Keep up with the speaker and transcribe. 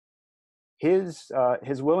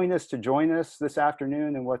his willingness to join us this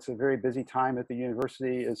afternoon in what's a very busy time at the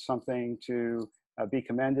university is something to be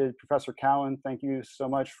commended. Professor Cowan, thank you so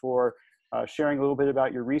much for sharing a little bit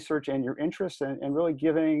about your research and your interest, and really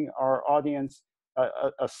giving our audience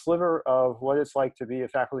a sliver of what it's like to be a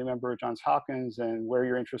faculty member at Johns Hopkins and where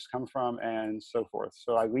your interests come from and so forth.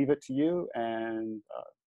 So I leave it to you, and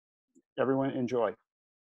everyone enjoy.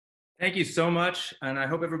 Thank you so much, and I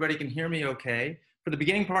hope everybody can hear me okay. For the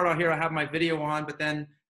beginning part, I'll have my video on, but then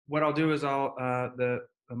what I'll do is the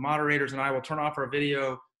moderators and I will turn off our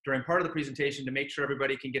video during part of the presentation to make sure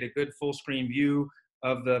everybody can get a good full screen view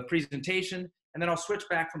of the presentation, and then I'll switch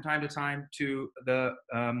back from time to time to the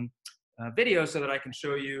video so that I can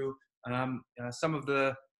show you some of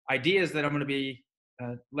the ideas that I'm going to be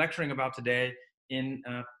lecturing about today in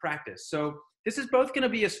practice. So this is both going to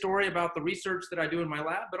be a story about the research that I do in my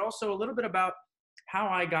lab, but also a little bit about how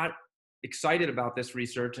I got excited about this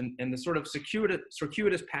research and the sort of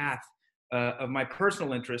circuitous path of my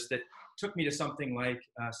personal interest that took me to something like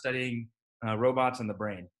studying robots and the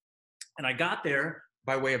brain. And I got there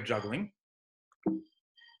by way of juggling.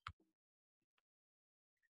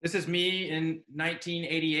 This is me in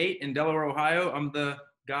 1988 in Delaware, Ohio. I'm the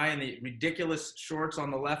guy in the ridiculous shorts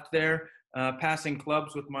on the left there, passing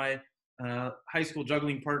clubs with my high school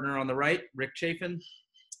juggling partner on the right, Rick Chafin.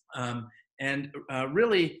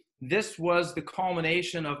 Really, this was the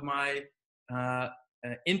culmination of my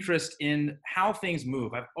interest in how things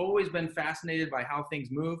move. I've always been fascinated by how things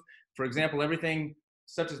move. For example, everything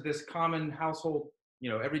such as this common household,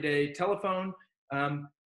 everyday telephone.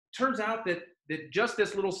 Turns out that just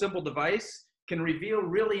this little simple device can reveal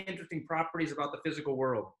really interesting properties about the physical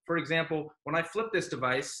world. For example, when I flip this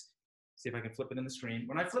device, see if I can flip it in the screen.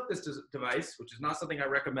 When I flip this device, which is not something I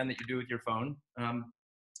recommend that you do with your phone,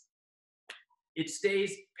 it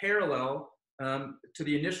stays parallel to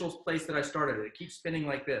the initial place that I started it. It keeps spinning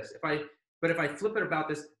like this. But if I flip it about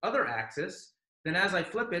this other axis, then as I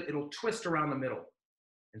flip it, it'll twist around the middle.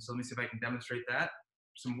 And so let me see if I can demonstrate that.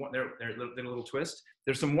 There a little twist.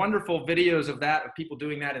 There's some wonderful videos of that, of people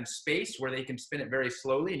doing that in space where they can spin it very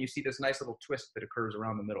slowly, and you see this nice little twist that occurs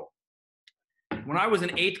around the middle. When I was in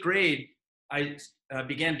 8th grade, I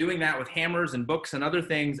began doing that with hammers and books and other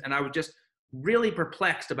things, and I was just really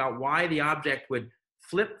perplexed about why the object would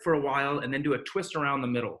flip for a while and then do a twist around the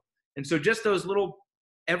middle. And so just those little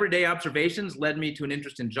everyday observations led me to an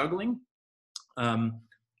interest in juggling.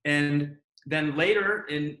 And then later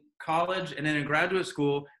in college and then in graduate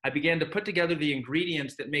school, I began to put together the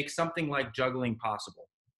ingredients that make something like juggling possible.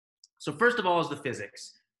 So first of all is the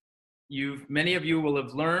physics. Many of you will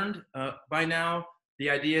have learned by now the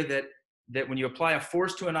idea that when you apply a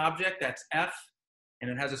force to an object, that's F, and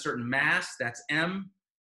it has a certain mass, that's M,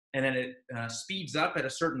 and then it speeds up at a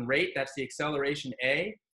certain rate, that's the acceleration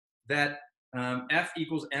A, that F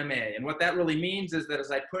equals ma. And what that really means is that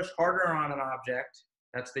as I push harder on an object,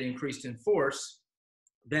 that's the increased in force,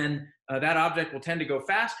 then that object will tend to go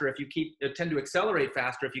faster tend to accelerate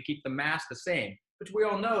faster if you keep the mass the same. But we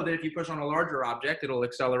all know that if you push on a larger object, it'll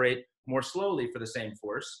accelerate more slowly for the same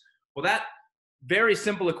force. Well, that very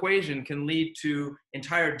simple equation can lead to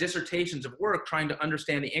entire dissertations of work trying to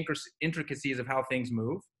understand the intricacies of how things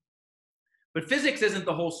move. But physics isn't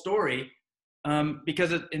the whole story,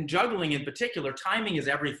 because in juggling in particular, timing is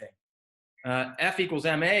everything. F equals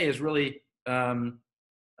ma is really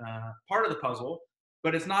part of the puzzle,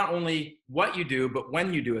 but it's not only what you do, but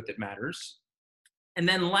when you do it that matters. And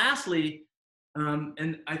then lastly,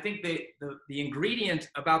 and I think the ingredient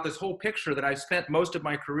about this whole picture that I've spent most of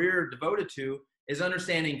my career devoted to is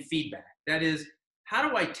understanding feedback. That is, how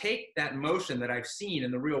do I take that motion that I've seen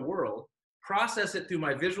in the real world, process it through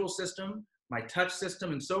my visual system, my touch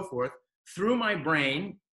system, and so forth, through my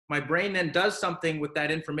brain. My brain then does something with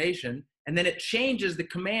that information, and then it changes the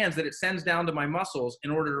commands that it sends down to my muscles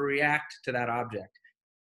in order to react to that object,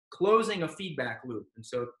 closing a feedback loop. And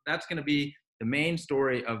so that's going to be the main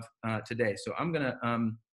story of today. So I'm going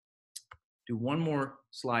to do one more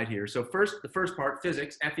slide here. So the first part,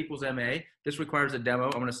 physics, F equals ma. This requires a demo.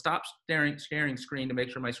 I'm going to stop sharing screen to make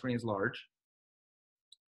sure my screen is large.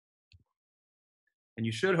 And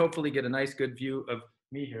you should hopefully get a nice, good view of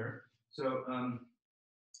me here. So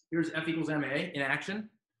here's F equals ma in action.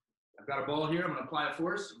 I've got a ball here. I'm going to apply a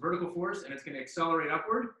force, vertical force, and it's going to accelerate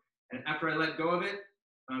upward. And after I let go of it,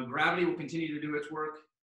 gravity will continue to do its work.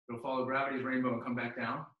 It'll follow gravity's rainbow and come back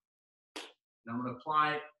down. And I'm going to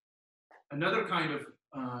apply another kind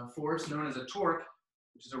of force known as a torque,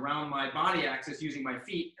 which is around my body axis using my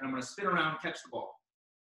feet. And I'm going to spin around, catch the ball.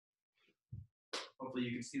 Hopefully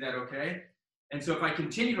you can see that okay. And so if I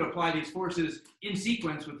continue to apply these forces in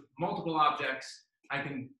sequence with multiple objects, I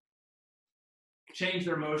can change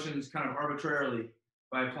their motions kind of arbitrarily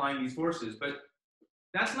by applying these forces. But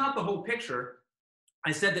that's not the whole picture.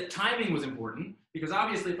 I said that timing was important because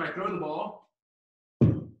obviously if I throw the ball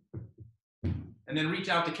and then reach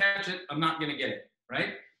out to catch it, I'm not going to get it, right?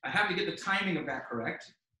 I have to get the timing of that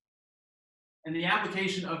correct. And the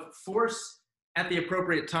application of force at the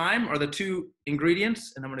appropriate time are the two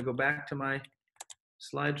ingredients. And I'm going to go back to my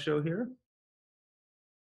slideshow here.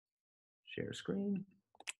 Share screen.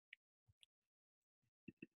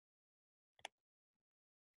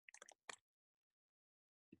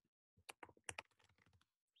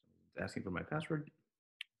 It's asking for my password.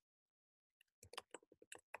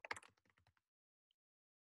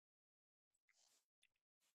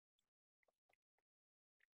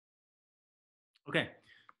 Okay,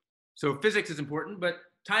 so physics is important, but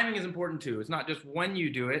timing is important too. It's not just when you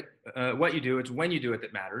do it, what you do, it's when you do it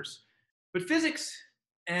that matters. But physics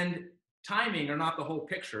and timing are not the whole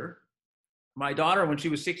picture. My daughter, when she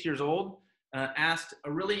was 6 years old, asked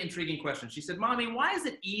a really intriguing question. She said, "Mommy, why is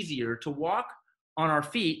it easier to walk on our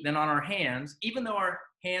feet than on our hands, even though our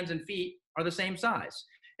hands and feet are the same size?"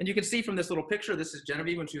 And you can see from this little picture, this is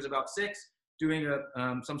Genevieve when she was about 6, doing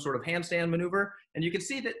some sort of handstand maneuver. And you can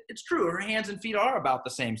see that it's true, her hands and feet are about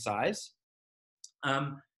the same size.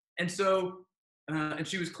 And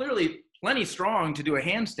she was clearly plenty strong to do a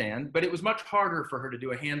handstand, but it was much harder for her to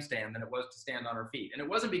do a handstand than it was to stand on her feet. And it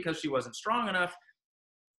wasn't because she wasn't strong enough,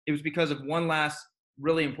 it was because of one last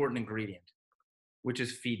really important ingredient, which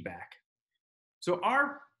is feedback. So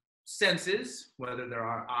our senses, whether they're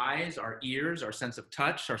our eyes, our ears, our sense of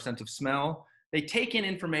touch, our sense of smell, they take in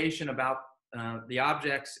information about the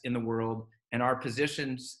objects in the world and our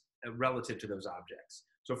positions relative to those objects.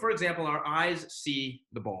 So for example, our eyes see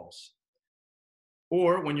the balls.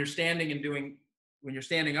 Or when you're standing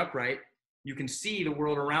upright, you can see the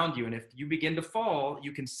world around you. And if you begin to fall,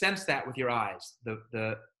 you can sense that with your eyes.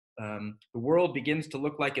 The world begins to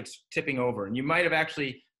look like it's tipping over. And you might have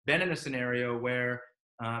actually been in a scenario where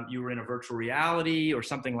you were in a virtual reality or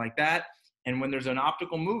something like that. And when there's an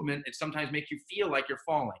optical movement, it sometimes makes you feel like you're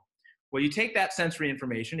falling. Well, you take that sensory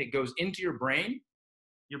information, it goes into your brain.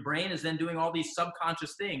 Your brain is then doing all these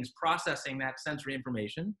subconscious things, processing that sensory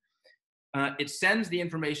information. It sends the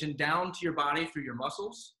information down to your body through your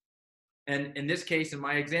muscles. And in this case, in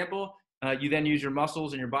my example, you then use your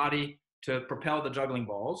muscles and your body to propel the juggling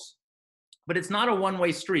balls. But it's not a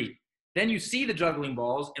one-way street. Then you see the juggling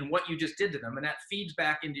balls and what you just did to them, and that feeds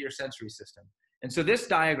back into your sensory system. And so this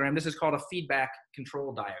diagram, this is called a feedback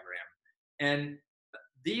control diagram. And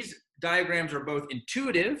these diagrams are both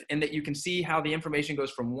intuitive in that you can see how the information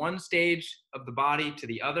goes from one stage of the body to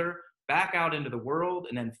the other, back out into the world,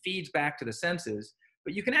 and then feeds back to the senses.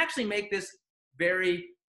 But you can actually make this very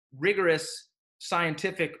rigorous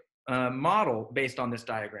scientific model based on this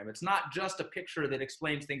diagram. It's not just a picture that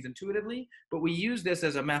explains things intuitively, but we use this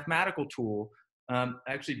as a mathematical tool.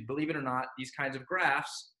 Actually, believe it or not, these kinds of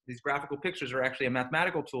graphs, these graphical pictures are actually a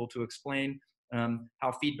mathematical tool to explain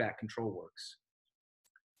how feedback control works.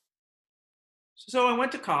 So I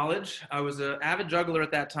went to college. I was an avid juggler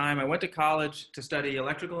at that time. I went to college to study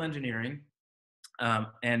electrical engineering.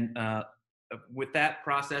 With that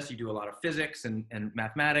process, you do a lot of physics and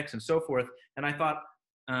mathematics and so forth. And I thought,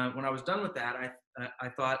 when I was done with that, I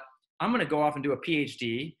thought, I'm going to go off and do a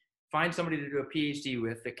PhD, find somebody to do a PhD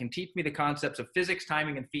with that can teach me the concepts of physics,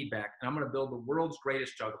 timing, and feedback. And I'm going to build the world's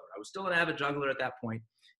greatest juggler. I was still an avid juggler at that point,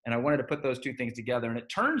 and I wanted to put those two things together. And it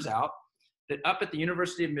turns out that up at the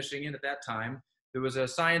University of Michigan at that time, there was a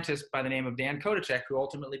scientist by the name of Dan Kodachek who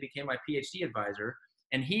ultimately became my PhD advisor.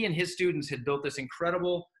 And he and his students had built this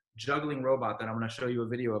incredible juggling robot that I'm going to show you a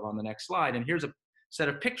video of on the next slide. And here's a set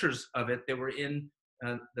of pictures of it that were in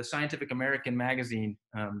the Scientific American magazine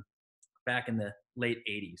back in the late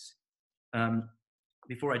 80s,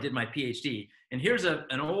 before I did my PhD. And here's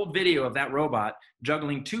an old video of that robot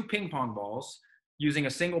juggling 2 ping pong balls using a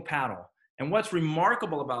single paddle. And what's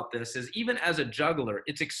remarkable about this is even as a juggler,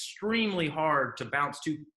 it's extremely hard to bounce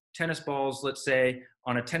 2 tennis balls, let's say,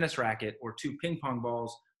 on a tennis racket, or 2 ping pong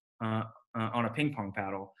balls on a ping pong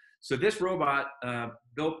paddle. So this robot,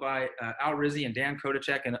 built by Al Rizzi and Dan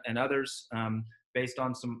Kodachek and others, based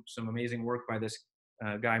on some amazing work by this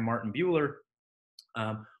guy, Martin Buehler.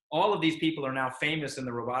 All of these people are now famous in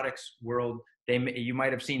the robotics world. You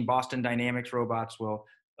might have seen Boston Dynamics robots. Well,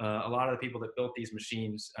 a lot of the people that built these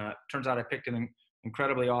machines, turns out I picked an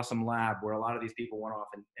incredibly awesome lab where a lot of these people went off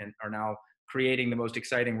and are now creating the most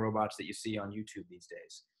exciting robots that you see on YouTube these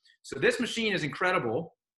days. So this machine is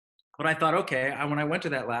incredible, but I thought, okay, when I went to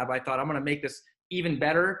that lab, I thought I'm gonna make this even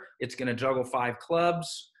better. It's gonna juggle 5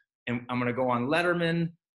 clubs, and I'm gonna go on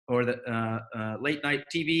Letterman or the late night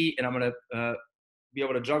TV, and I'm gonna be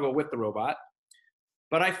able to juggle with the robot.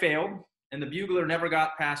 But I failed, and the bugler never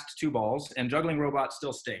got past 2 balls, and juggling robots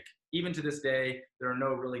still stink. Even to this day, there are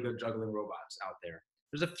no really good juggling robots out there.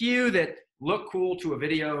 There's a few that look cool to a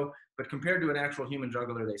video, but compared to an actual human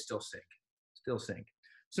juggler, they still sink.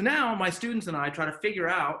 So now my students and I try to figure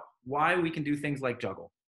out why we can do things like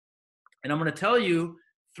juggle. And I'm going to tell you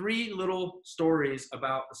 3 little stories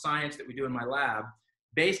about the science that we do in my lab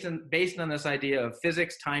based on this idea of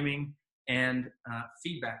physics, timing, and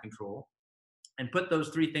feedback control, and put those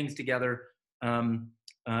 3 things together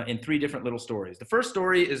in 3 different little stories. The first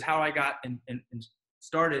story is how I got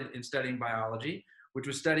started in studying biology, which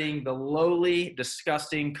was studying the lowly,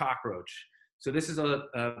 disgusting cockroach. So this is a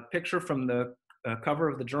picture from the cover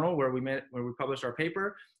of the journal where we published our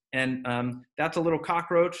paper. And that's a little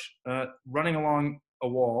cockroach running along a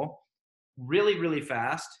wall really, really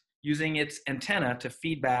fast, using its antenna to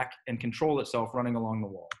feedback and control itself running along the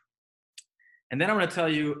wall. And then I'm going to tell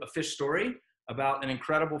you a fish story about an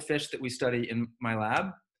incredible fish that we study in my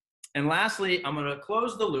lab. And lastly, I'm going to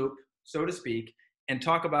close the loop, so to speak, and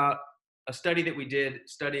talk about a study that we did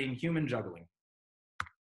studying human juggling.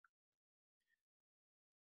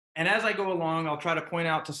 And as I go along, I'll try to point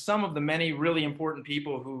out to some of the many really important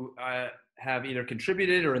people who have either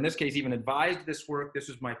contributed or in this case even advised this work. This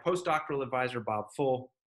was my postdoctoral advisor, Bob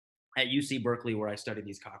Full, at UC Berkeley, where I studied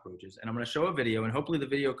these cockroaches. And I'm going to show a video, and hopefully the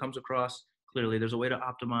video comes across clearly. There's a way to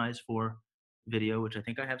optimize for video, which I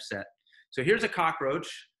think I have set. So here's a cockroach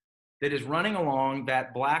that is running along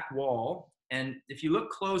that black wall. And if you look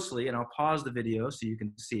closely, and I'll pause the video so you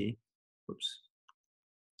can see, whoops.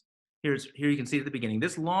 Here you can see at the beginning,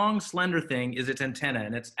 this long, slender thing is its antenna,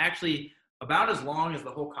 and it's actually about as long as the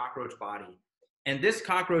whole cockroach body. And this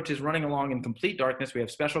cockroach is running along in complete darkness. We have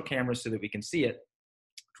special cameras so that we can see it.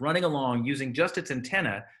 It's running along using just its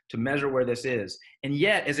antenna to measure where this is. And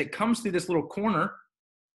yet, as it comes through this little corner,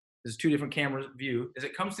 there's 2 different camera view, as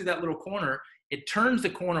it comes through that little corner, it turns the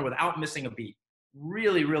corner without missing a beat.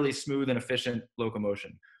 Really, really smooth and efficient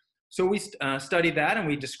locomotion. So we studied that, and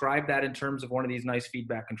we described that in terms of one of these nice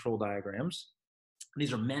feedback control diagrams.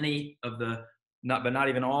 These are many of the, but not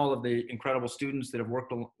even all of the incredible students that have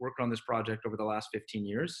worked on this project over the last 15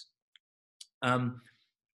 years.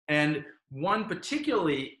 And one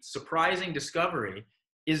particularly surprising discovery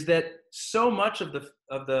is that so much of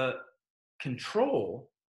the control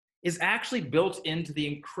is actually built into the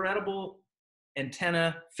incredible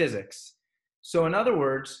antenna physics. So in other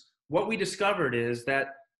words, what we discovered is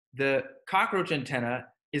that the cockroach antenna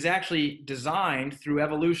is actually designed through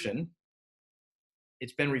evolution.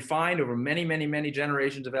 It's been refined over many, many, many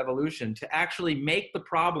generations of evolution to actually make the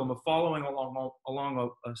problem of following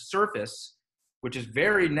along a surface, which is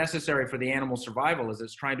very necessary for the animal's survival as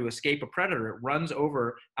it's trying to escape a predator. It runs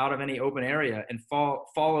out of any open area and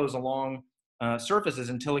follows along surfaces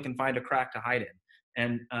until it can find a crack to hide in.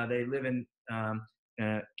 And they live in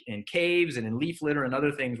caves and in leaf litter and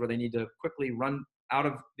other things where they need to quickly run out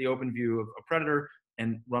of the open view of a predator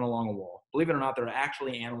and run along a wall. Believe it or not, there are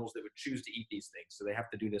actually animals that would choose to eat these things, so they have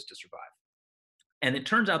to do this to survive. And it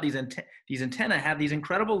turns out these antennae have these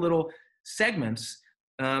incredible little segments.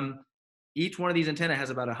 Each one of these antennae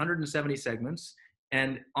has about 170 segments,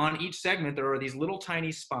 and on each segment there are these little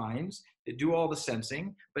tiny spines that do all the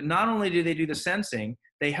sensing. But not only do they do the sensing,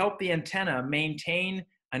 they help the antenna maintain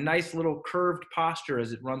a nice little curved posture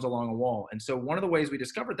as it runs along a wall. And so one of the ways we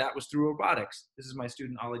discovered that was through robotics. This is my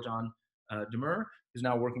student, Ali John Demur, who's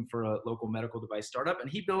now working for a local medical device startup. And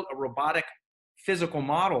he built a robotic physical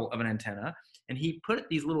model of an antenna. And he put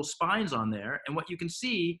these little spines on there. And what you can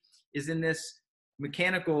see is in this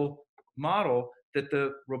mechanical model that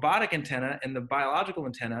the robotic antenna and the biological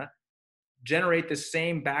antenna generate the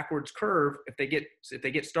same backwards curve. If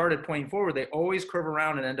they get started pointing forward, they always curve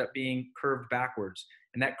around and end up being curved backwards.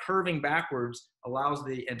 And that curving backwards allows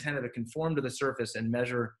the antenna to conform to the surface and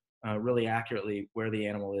measure really accurately where the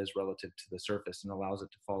animal is relative to the surface, and allows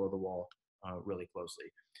it to follow the wall really closely.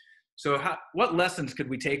 So what lessons could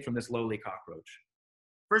we take from this lowly cockroach?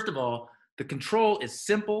 First of all, the control is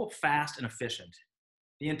simple, fast, and efficient.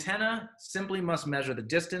 The antenna simply must measure the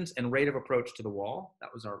distance and rate of approach to the wall.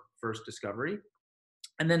 That was our first discovery.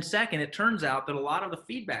 And then second, it turns out that a lot of the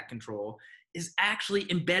feedback control is actually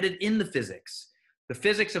embedded in the physics. The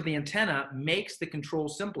physics of the antenna makes the control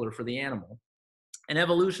simpler for the animal. And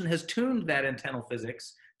evolution has tuned that antennal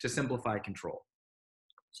physics to simplify control.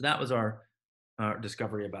 So that was our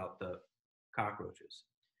discovery about the cockroaches.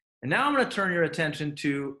 And now I'm going to turn your attention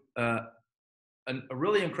to a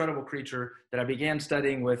really incredible creature that I began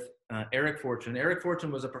studying with Eric Fortune. Eric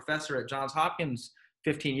Fortune was a professor at Johns Hopkins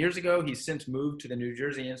 15 years ago. He's since moved to the New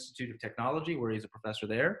Jersey Institute of Technology, where he's a professor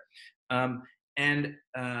there. And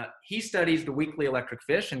he studies the weakly electric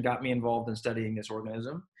fish and got me involved in studying this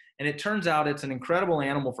organism. And it turns out it's an incredible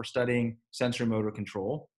animal for studying sensory motor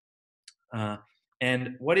control.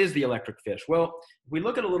 And what is the electric fish? Well, if we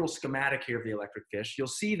look at a little schematic here of the electric fish, you'll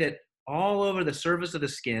see that all over the surface of the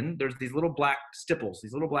skin, there's these little black stipples,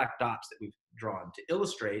 these little black dots that we've drawn to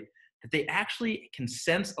illustrate that they actually can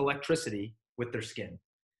sense electricity with their skin.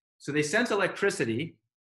 So they sense electricity,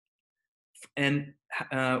 and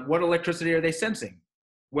what electricity are they sensing?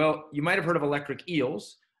 Well, you might have heard of electric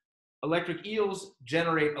eels. Electric eels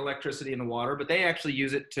generate electricity in the water, but they actually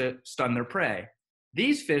use it to stun their prey.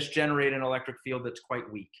 These fish generate an electric field that's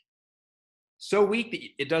quite weak. So weak that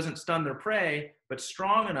it doesn't stun their prey, but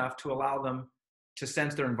strong enough to allow them to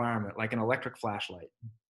sense their environment, like an electric flashlight.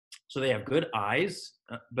 So they have good eyes,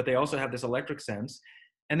 but they also have this electric sense.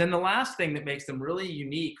 And then the last thing that makes them really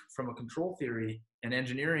unique from a control theory and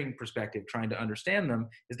engineering perspective, trying to understand them,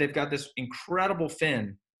 is they've got this incredible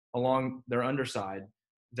fin along their underside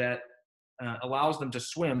that allows them to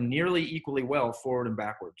swim nearly equally well forward and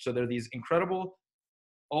backward. So they're these incredible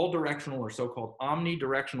all-directional or so-called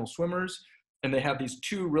omnidirectional swimmers, and they have these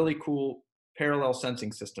two really cool parallel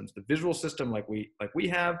sensing systems: the visual system like we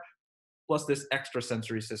have, plus this extra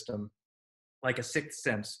sensory system, like a sixth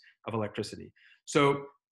sense of electricity. So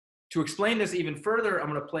to explain this even further, I'm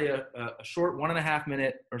going to play a short 1.5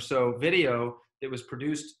 minute or so video that was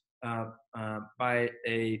produced by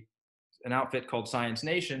an outfit called Science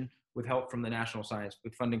Nation with help from the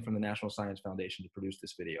with funding from the National Science Foundation to produce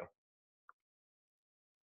this video.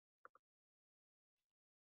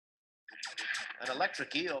 An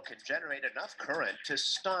electric eel can generate enough current to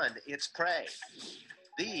stun its prey.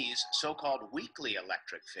 These so-called weakly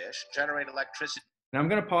electric fish generate electricity. Now I'm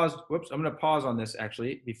going to pause. Whoops, I'm going to pause on this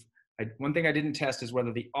actually. One thing I didn't test is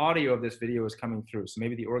whether the audio of this video is coming through. So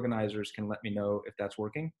maybe the organizers can let me know if that's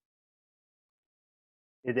working.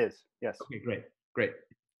 It is, yes. Okay, great, great.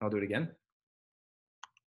 I'll do it again.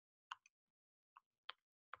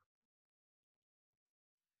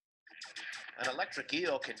 An electric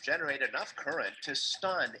eel can generate enough current to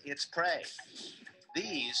stun its prey.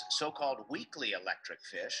 These so-called weakly electric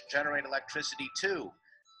fish generate electricity too,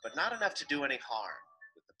 but not enough to do any harm.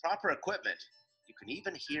 With the proper equipment, you can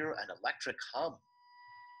even hear an electric hum.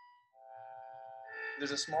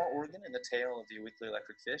 There's a small organ in the tail of the weakly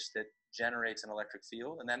electric fish that generates an electric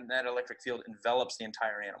field, and then that electric field envelops the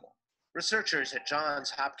entire animal. Researchers at Johns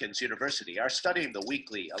Hopkins University are studying the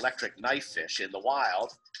weakly electric knifefish in the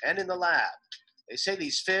wild and in the lab. They say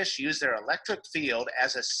these fish use their electric field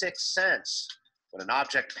as a sixth sense. When an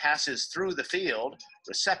object passes through the field,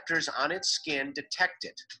 receptors on its skin detect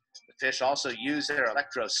it. The fish also use their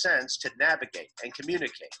electrosense to navigate and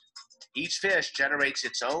communicate. Each fish generates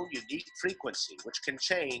its own unique frequency, which can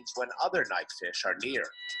change when other knifefish are near.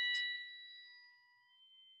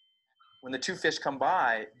 When the two fish come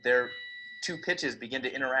by, their two pitches begin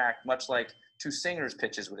to interact, much like two singers'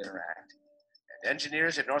 pitches would interact. And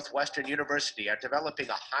engineers at Northwestern University are developing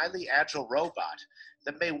a highly agile robot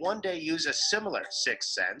that may one day use a similar sixth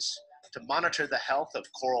sense to monitor the health of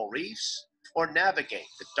coral reefs or navigate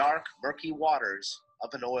the dark, murky waters of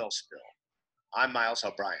an oil spill. I'm Miles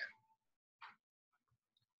O'Brien.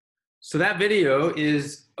 So that video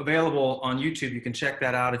is available on YouTube. You can check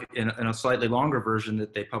that out in a slightly longer version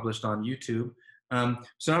that they published on YouTube.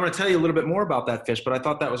 So I'm going to tell you a little bit more about that fish, but I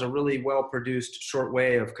thought that was a really well-produced short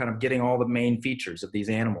way of kind of getting all the main features of these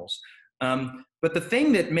animals. But the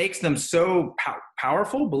thing that makes them so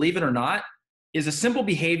powerful, believe it or not, is a simple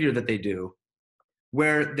behavior that they do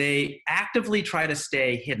where they actively try to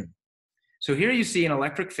stay hidden. So here you see an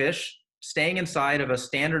electric fish staying inside of a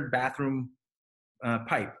standard bathroom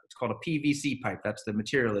pipe. It's called a PVC pipe. That's the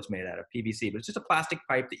material it's made out of, PVC. But it's just a plastic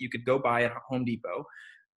pipe that you could go buy at Home Depot,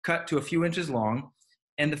 cut to a few inches long,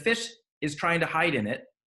 and the fish is trying to hide in it,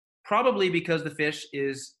 probably because the fish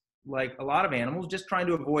is, like a lot of animals, just trying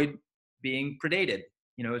to avoid being predated.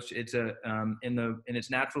 You know, in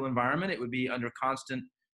its natural environment, it would be under constant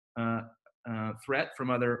threat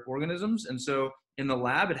from other organisms, and so in the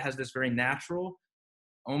lab, it has this very natural,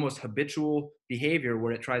 almost habitual behavior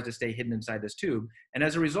where it tries to stay hidden inside this tube. And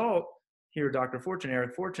as a result, here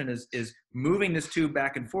Eric Fortune is moving this tube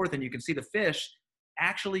back and forth, and you can see the fish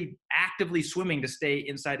actually actively swimming to stay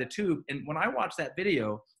inside the tube. And when I watch that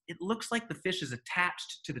video, it looks like the fish is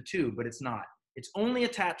attached to the tube, but it's not. It's only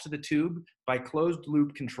attached to the tube by closed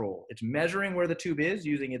loop control. It's measuring where the tube is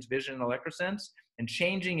using its vision and electrosense and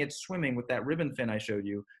changing its swimming with that ribbon fin I showed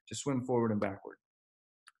you to swim forward and backward.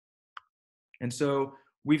 And so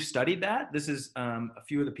we've studied that. This is a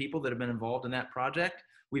few of the people that have been involved in that project.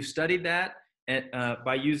 We've studied that, and,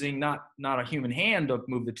 by using not a human hand to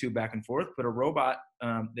move the tube back and forth, but a robot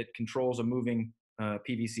that controls a moving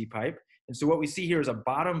PVC pipe. And so what we see here is a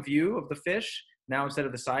bottom view of the fish. Now instead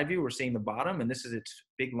of the side view, we're seeing the bottom, and this is its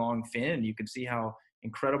big long fin. And you can see how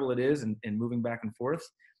incredible it is in moving back and forth.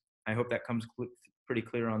 I hope that comes pretty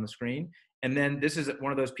clear on the screen. And then this is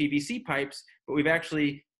one of those PVC pipes, but we've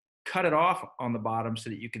actually cut it off on the bottom so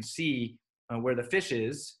that you can see where the fish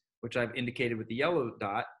is, which I've indicated with the yellow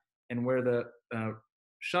dot, and where the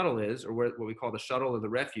shuttle is, or what we call the shuttle or the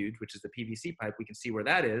refuge, which is the PVC pipe. We can see where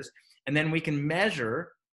that is. And then we can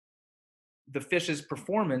measure the fish's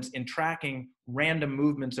performance in tracking random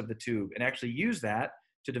movements of the tube and actually use that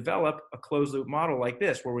to develop a closed loop model like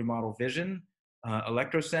this, where we model vision,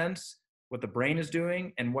 electrosense, what the brain is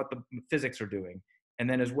doing, and what the physics are doing. And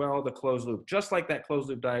then as well, the closed loop, just like that closed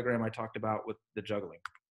loop diagram I talked about with the juggling.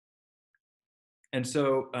 And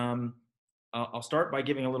so I'll start by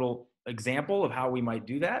giving a little example of how we might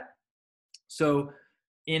do that. So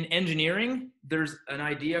in engineering, there's an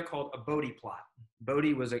idea called a Bode plot.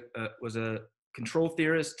 Bode was a control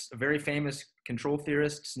theorist, a very famous control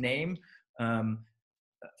theorist's name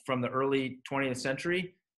from the early 20th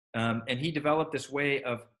century. And he developed this way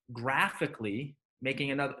of graphically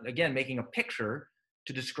making a picture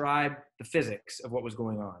to describe the physics of what was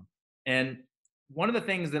going on. And one of the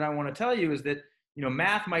things that I want to tell you is that, you know,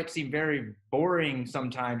 math might seem very boring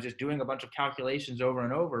sometimes, just doing a bunch of calculations over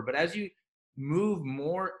and over. But as you move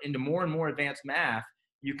more into more and more advanced math,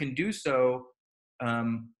 you can do so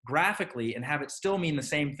graphically and have it still mean the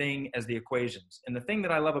same thing as the equations. And the thing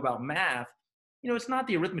that I love about math, you know, it's not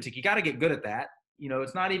the arithmetic. You got to get good at that. You know,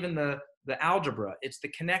 it's not even the algebra. It's the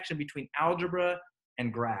connection between algebra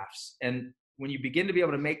and graphs. And when you begin to be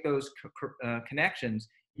able to make those connections,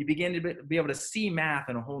 you begin to be able to see math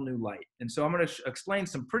in a whole new light. And so I'm going to explain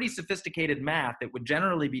some pretty sophisticated math that would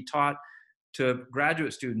generally be taught to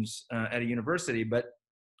graduate students at a university. But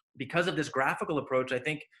because of this graphical approach, I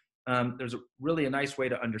think there's really a nice way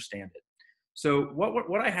to understand it. So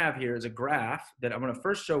what I have here is a graph that I'm going to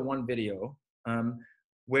first show one video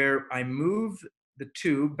where I move the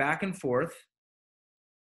tube back and forth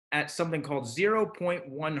at something called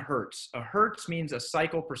 0.1 hertz. A hertz means a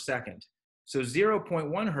cycle per second. So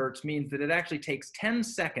 0.1 hertz means that it actually takes 10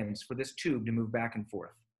 seconds for this tube to move back and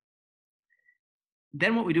forth.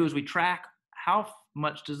 Then what we do is we track how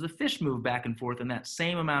much does the fish move back and forth in that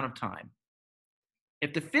same amount of time.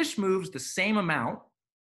 If the fish moves the same amount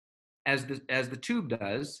as the tube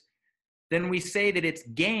does, then we say that its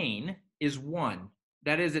gain is 1.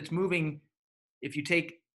 That is, it's moving, if you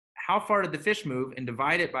take how far did the fish move and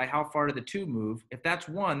divide it by how far did the tube move, if that's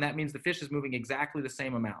 1, that means the fish is moving exactly the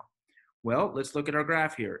same amount. Well, let's look at our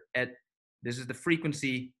graph here. This is the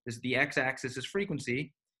frequency, this is the x-axis is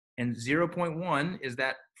frequency, and 0.1 is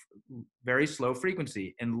that very slow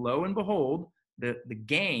frequency. And lo and behold, the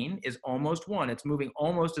gain is almost 1. It's moving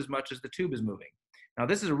almost as much as the tube is moving. Now,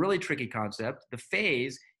 this is a really tricky concept. The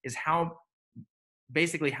phase is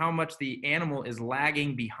basically how much the animal is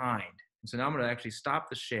lagging behind. And so now I'm going to actually stop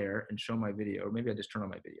the share and show my video, or maybe I just turn on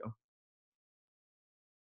my video.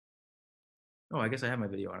 Oh, I guess I have my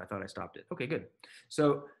video on. I thought I stopped it. Okay, good.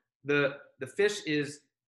 So the fish is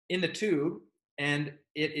in the tube, and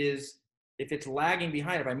it is, if it's lagging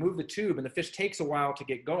behind, if I move the tube and the fish takes a while to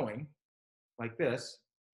get going, like this,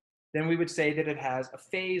 then we would say that it has a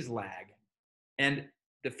phase lag. And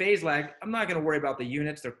the phase lag, I'm not going to worry about the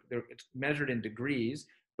units. It's measured in degrees,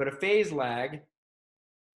 but a phase lag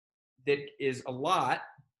that is a lot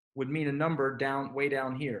would mean a number way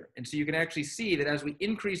down here. And so you can actually see that as we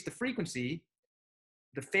increase the frequency,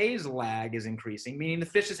 the phase lag is increasing, meaning the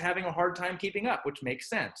fish is having a hard time keeping up, which makes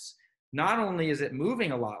sense. Not only is it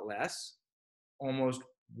moving a lot less, almost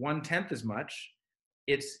 1/10 as much,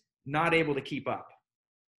 it's not able to keep up.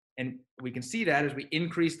 And we can see that as we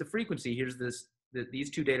increase the frequency. Here's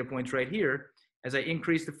these two data points right here. As I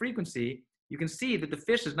increase the frequency, you can see that the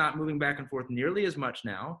fish is not moving back and forth nearly as much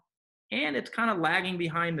now, and it's kind of lagging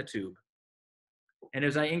behind the tube. And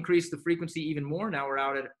as I increase the frequency even more, now we're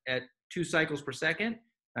out at 2 cycles per second.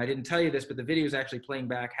 I didn't tell you this, but the video is actually playing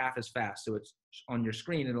back half as fast. So it's on your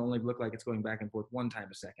screen, it'll only look like it's going back and forth 1 time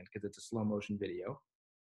a second because it's a slow motion video.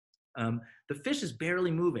 The fish is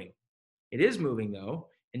barely moving. It is moving though,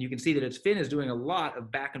 and you can see that its fin is doing a lot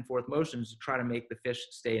of back and forth motions to try to make the fish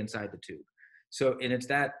stay inside the tube. So, and it's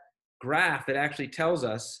that graph that actually tells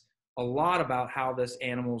us a lot about how this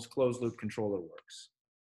animal's closed loop controller works.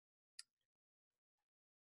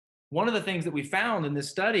 One of the things that we found in this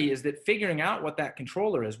study is that figuring out what that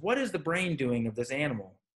controller is, what is the brain doing of this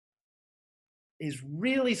animal, is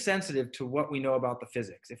really sensitive to what we know about the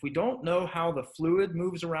physics. If we don't know how the fluid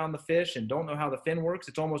moves around the fish and don't know how the fin works,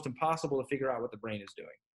 it's almost impossible to figure out what the brain is doing.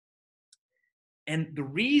 And the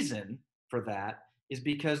reason for that is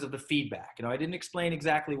because of the feedback. I didn't explain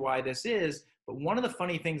exactly why this is, but one of the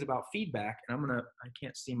funny things about feedback, and I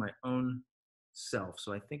can't see my own self,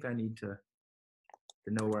 so I think I need to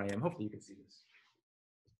know where I am. Hopefully you can see this.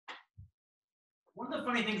 One of the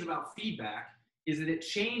funny things about feedback is that it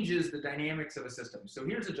changes the dynamics of a system. So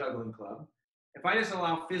here's a juggling club. If I just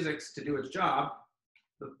allow physics to do its job,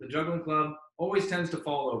 the juggling club always tends to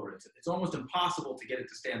fall over. It's almost impossible to get it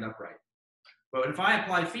to stand upright. But if I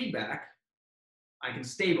apply feedback, I can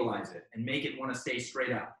stabilize it and make it want to stay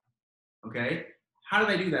straight up. Okay? How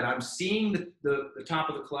do I do that? I'm seeing the top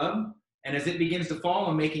of the club, and as it begins to fall,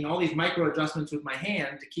 I'm making all these micro adjustments with my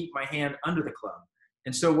hand to keep my hand under the club.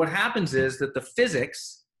 And so what happens is that the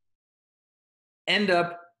physics end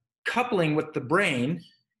up coupling with the brain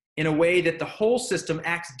in a way that the whole system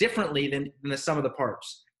acts differently than the sum of the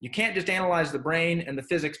parts. You can't just analyze the brain and the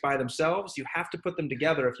physics by themselves. You have to put them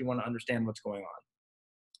together if you want to understand what's going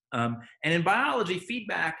on. And in biology,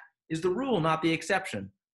 feedback is the rule, not the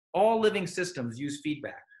exception. All living systems use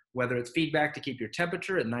feedback, whether it's feedback to keep your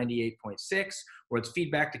temperature at 98.6, or it's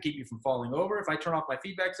feedback to keep you from falling over. If I turn off my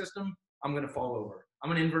feedback system, I'm going to fall over.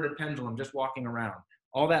 I'm an inverted pendulum just walking around.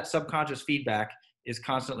 All that subconscious feedback is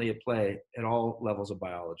constantly at play at all levels of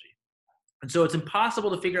biology. And so it's impossible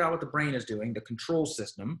to figure out what the brain is doing, the control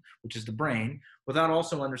system, which is the brain, without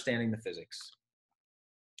also understanding the physics.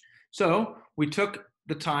 So we took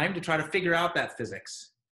the time to try to figure out that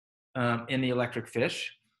physics in the electric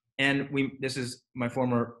fish. And this is my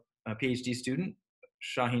former PhD student,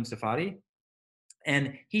 Shaheen Safadi.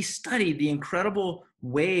 And he studied the incredible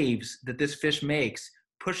waves that this fish makes,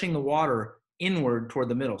 pushing the water inward toward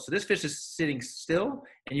the middle. So this fish is sitting still,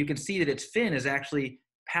 and you can see that its fin is actually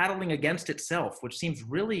paddling against itself, which seems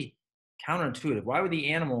really counterintuitive. Why would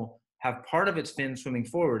the animal have part of its fin swimming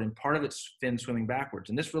forward and part of its fin swimming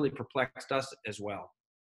backwards? And this really perplexed us as well.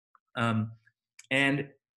 And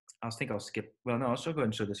I think I'll skip, well, no, I'll still go ahead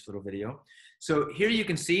and show this little video. So here you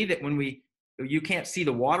can see that you can't see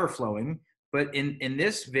the water flowing, but in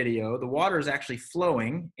this video, the water is actually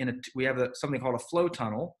flowing. We have something called a flow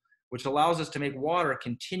tunnel, which allows us to make water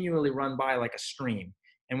continually run by like a stream.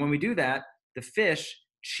 And when we do that, the fish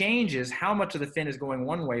changes how much of the fin is going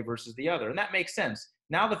one way versus the other. And that makes sense.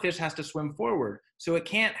 Now the fish has to swim forward. So it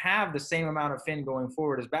can't have the same amount of fin going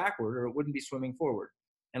forward as backward, or it wouldn't be swimming forward.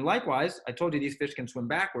 And likewise, I told you these fish can swim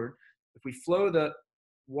backward. If we flow the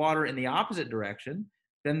water in the opposite direction,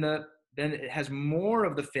 then it has more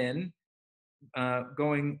of the fin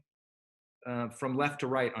going from left to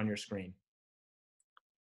right on your screen.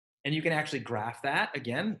 And you can actually graph that.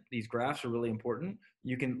 Again, these graphs are really important.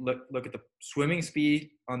 You can look at the swimming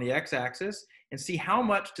speed on the x-axis and see how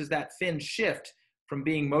much does that fin shift from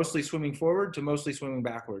being mostly swimming forward to mostly swimming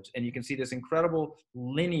backwards. And you can see this incredible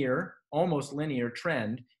linear, almost linear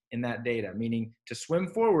trend in that data, meaning to swim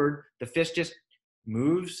forward, the fish just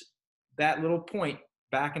moves that little point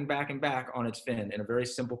back and back and back on its fin in a very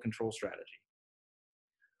simple control strategy.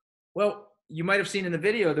 Well, you might have seen in the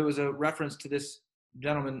video, there was a reference to this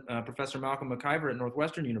gentleman, Professor Malcolm McIver at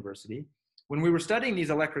Northwestern University. When we were studying these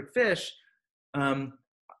electric fish,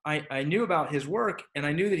 I knew about his work, and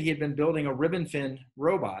I knew that he had been building a ribbon fin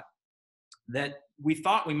robot that we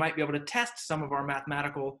thought we might be able to test some of our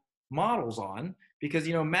mathematical models on, because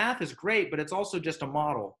math is great, but it's also just a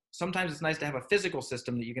model. Sometimes it's nice to have a physical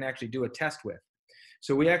system that you can actually do a test with.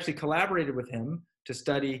 So we actually collaborated with him to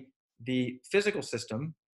study the physical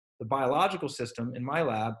system, the biological system in my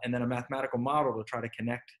lab, and then a mathematical model to try to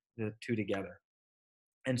connect the two together.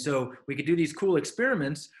 And so we could do these cool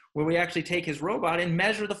experiments where we actually take his robot and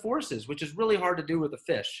measure the forces, which is really hard to do with a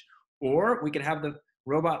fish. Or we could have the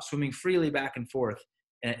robot swimming freely back and forth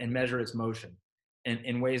and measure its motion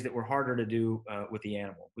in ways that were harder to do with the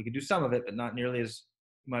animal. We could do some of it, but not nearly as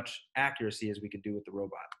much accuracy as we could do with the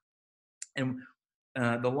robot. And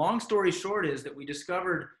the long story short is that we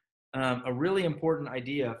discovered a really important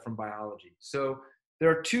idea from biology. So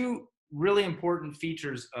there are two really important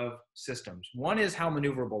features of systems. One is how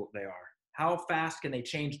maneuverable they are. How fast can they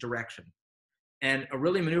change direction? And a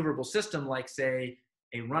really maneuverable system, like say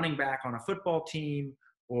a running back on a football team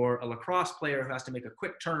or a lacrosse player who has to make a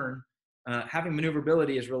quick turn, having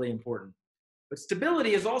maneuverability is really important. But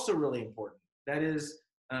stability is also really important. That is,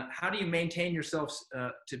 how do you maintain yourself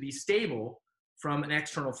to be stable from an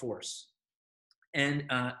external force? And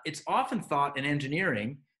it's often thought in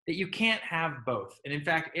engineering that you can't have both. And in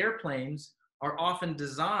fact, airplanes are often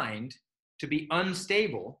designed to be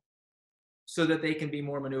unstable so that they can be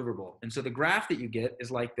more maneuverable. And so the graph that you get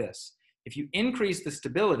is like this. If you increase the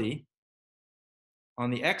stability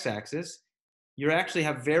on the x-axis, you actually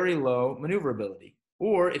have very low maneuverability.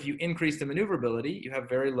 Or if you increase the maneuverability, you have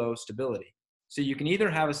very low stability. So you can either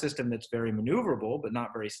have a system that's very maneuverable but not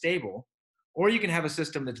very stable, or you can have a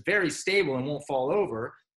system that's very stable and won't fall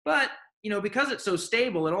over, but because it's so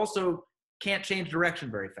stable, it also can't change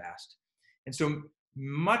direction very fast. And so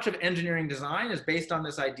much of engineering design is based on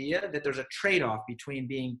this idea that there's a trade-off between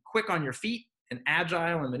being quick on your feet and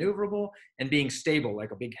agile and maneuverable and being stable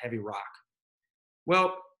like a big heavy rock.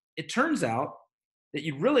 Well, it turns out that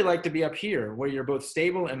you'd really like to be up here where you're both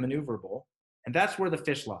stable and maneuverable, and that's where the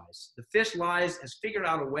fish lies. The fish has figured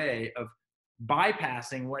out a way of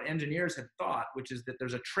bypassing what engineers had thought, which is that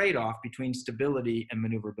there's a trade-off between stability and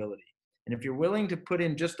maneuverability. And if you're willing to put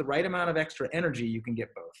in just the right amount of extra energy, you can get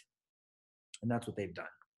both. And that's what they've done.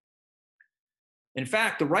 In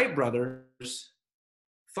fact, the Wright brothers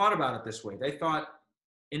thought about it this way. They thought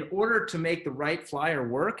in order to make the Wright flyer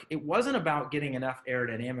work, it wasn't about getting enough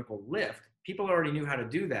aerodynamical lift. People already knew how to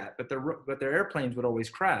do that, but their airplanes would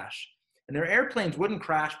always crash. And their airplanes wouldn't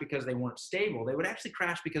crash because they weren't stable. They would actually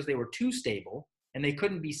crash because they were too stable and they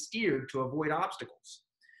couldn't be steered to avoid obstacles.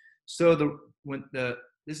 So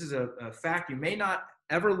this is a fact you may not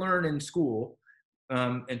ever learn in school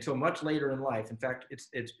until much later in life. In fact,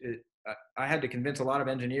 I had to convince a lot of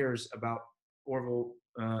engineers about Orville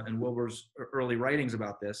and Wilbur's early writings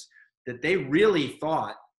about this, that they really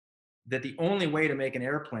thought that the only way to make an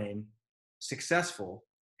airplane successful,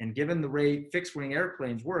 and given the way fixed wing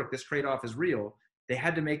airplanes work, this trade-off is real, they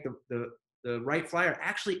had to make the Wright flyer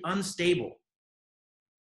actually unstable.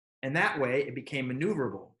 And that way it became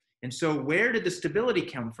maneuverable. And so where did the stability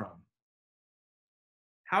come from?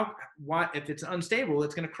 If it's unstable,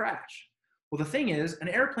 it's going to crash. Well, the thing is, an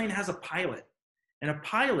airplane has a pilot, and a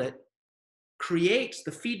pilot creates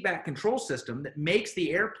the feedback control system that makes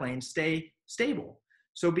the airplane stay stable.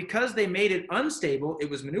 So because they made it unstable, it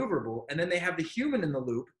was maneuverable, and then they have the human in the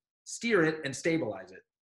loop steer it and stabilize it.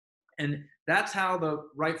 And that's how the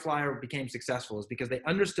Wright flyer became successful, is because they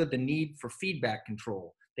understood the need for feedback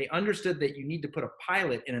control. They understood that you need to put a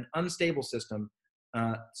pilot in an unstable system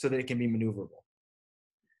so that it can be maneuverable.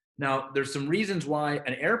 Now, there's some reasons why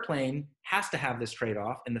an airplane has to have this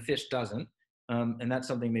trade-off and the fish doesn't. And that's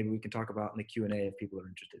something maybe we can talk about in the Q&A if people are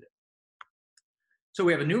interested in. So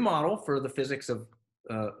we have a new model for the physics of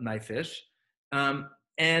knife fish.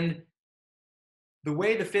 And the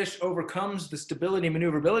way the fish overcomes the stability and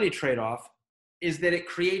maneuverability trade-off is that it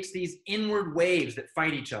creates these inward waves that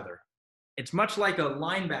fight each other. It's much like a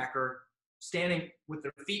linebacker standing with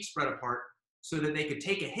their feet spread apart so that they could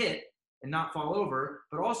take a hit and not fall over,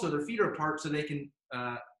 but also their feet are apart so they can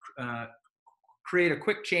create a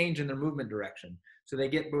quick change in their movement direction. So they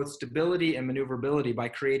get both stability and maneuverability by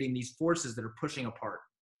creating these forces that are pushing apart.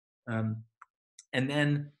 And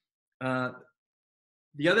then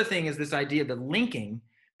the other thing is this idea of the linking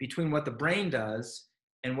between what the brain does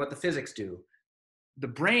and what the physics do. The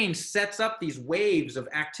brain sets up these waves of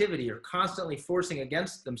activity or constantly forcing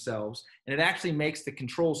against themselves, and it actually makes the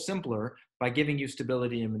control simpler by giving you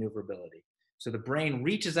stability and maneuverability. So the brain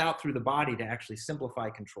reaches out through the body to actually simplify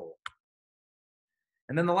control.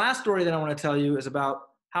 And then the last story that I want to tell you is about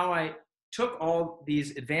how I took all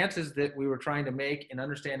these advances that we were trying to make in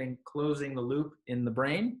understanding closing the loop in the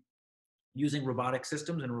brain using robotic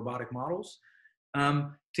systems and robotic models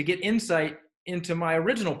to get insight into my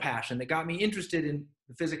original passion that got me interested in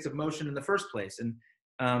the physics of motion in the first place,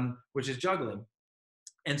 and which is juggling.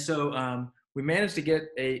 And so we managed to get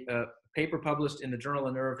a paper published in the Journal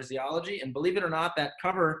of Neurophysiology, and believe it or not, that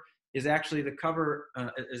cover is actually a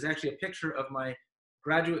picture of my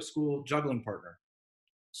graduate school juggling partner.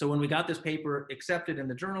 So when we got this paper accepted in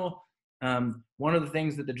the journal, one of the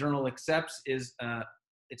things that the journal accepts is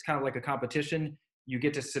it's kind of like a competition. You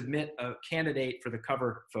get to submit a candidate for the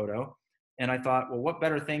cover photo. And I thought, well, what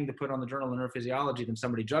better thing to put on the Journal of Neurophysiology than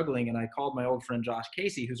somebody juggling? And I called my old friend Josh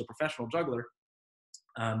Casey, who's a professional juggler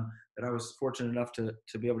that I was fortunate enough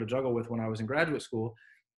to be able to juggle with when I was in graduate school.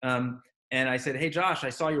 And I said, hey, Josh, I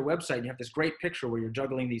saw your website. And you have this great picture where you're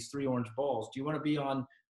juggling these 3 orange balls. Do you want to be on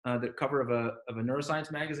the cover of a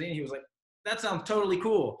neuroscience magazine? He was like, that sounds totally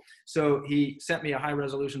cool. So he sent me a high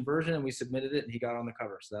resolution version and we submitted it and he got on the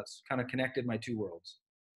cover. So that's kind of connected my 2 worlds.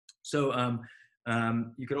 So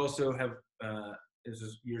you could also have, this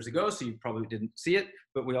was years ago, so you probably didn't see it,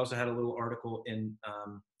 but we also had a little article in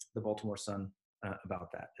the Baltimore Sun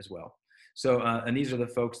about that as well. So, and these are the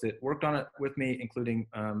folks that worked on it with me, including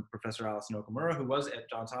Professor Allison Okamura, who was at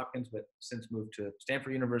Johns Hopkins, but since moved to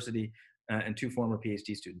Stanford University, and 2 former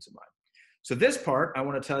PhD students of mine. So this part I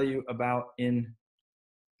want to tell you about in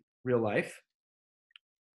real life.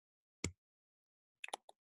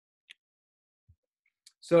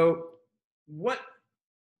 So what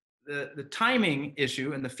the timing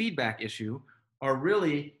issue and the feedback issue are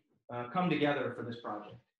really come together for this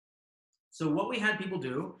project. So what we had people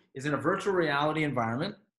do is in a virtual reality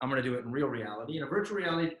environment, I'm going to do it in real reality. In a virtual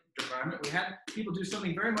reality environment, we had people do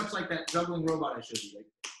something very much like that juggling robot I showed you. Like,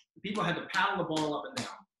 people had to paddle the ball up and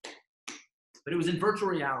down, but it was in virtual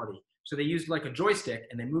reality. So they used like a joystick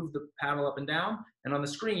and they moved the paddle up and down, and on the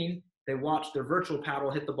screen, they watched their virtual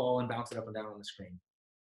paddle hit the ball and bounce it up and down on the screen.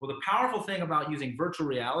 Well, the powerful thing about using virtual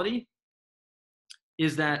reality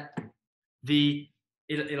is that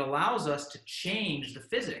it allows us to change the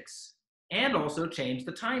physics and also change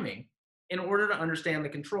the timing in order to understand the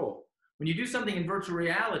control. When you do something in virtual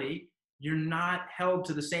reality, you're not held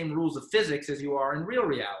to the same rules of physics as you are in real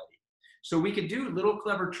reality. So we could do little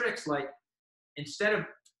clever tricks like, instead of,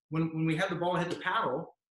 when we had the ball hit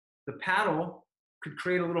the paddle could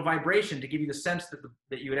create a little vibration to give you the sense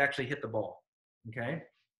that you would actually hit the ball, okay?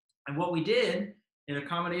 And what we did in a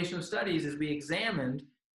combination of studies is we examined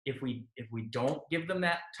if we don't give them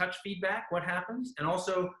that touch feedback, what happens? And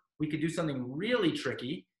also we could do something really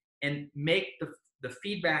tricky and make the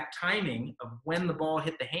feedback timing of when the ball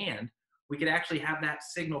hit the hand, we could actually have that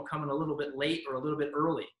signal coming a little bit late or a little bit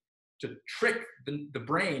early to trick the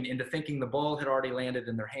brain into thinking the ball had already landed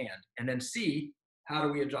in their hand, and then see how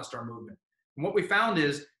do we adjust our movement. And what we found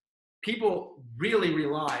is people really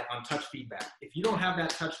rely on touch feedback. If you don't have that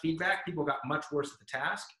touch feedback, people got much worse at the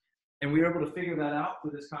task. And we were able to figure that out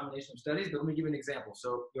with this combination of studies, but let me give you an example.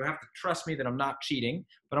 So you'll have to trust me that I'm not cheating,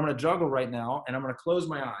 but I'm gonna juggle right now, and I'm gonna close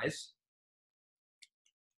my eyes.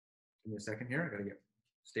 Give me a second here, I gotta get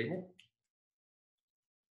stable.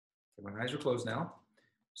 So my eyes are closed now.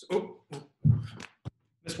 So,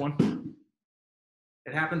 this one.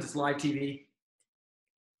 It happens, it's live TV.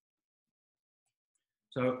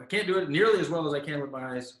 So I can't do it nearly as well as I can with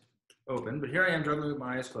my eyes open, but here I am juggling with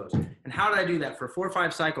my eyes closed. And how did I do that? For 4 or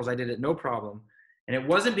 5 cycles, I did it no problem. And it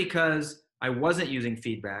wasn't because I wasn't using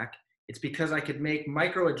feedback. It's because I could make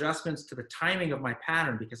micro adjustments to the timing of my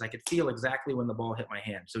pattern because I could feel exactly when the ball hit my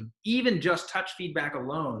hand. So even just touch feedback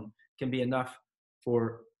alone can be enough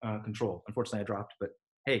for control. Unfortunately, I dropped, but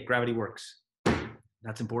hey, gravity works.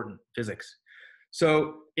 That's important, physics.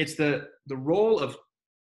 So it's the role of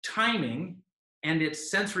timing and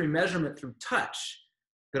its sensory measurement through touch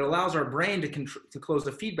that allows our brain to close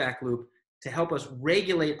the feedback loop to help us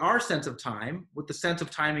regulate our sense of time with the sense of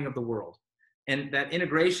timing of the world. And that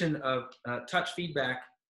integration of touch feedback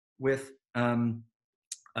with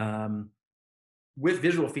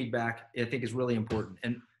visual feedback, I think, is really important.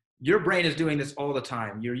 And your brain is doing this all the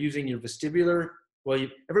time. You're using your vestibular. Well,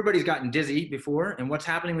 everybody's gotten dizzy before, and what's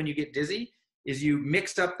happening when you get dizzy is you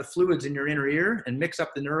mix up the fluids in your inner ear and mix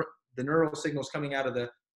up the neural signals coming out of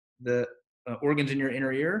the organs in your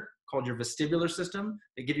inner ear, called your vestibular system.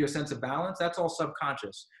 They give you a sense of balance. That's all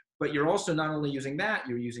subconscious. But you're also not only using that,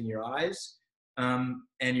 you're using your eyes, and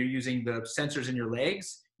you're using the sensors in your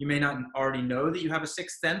legs. You may not already know that you have a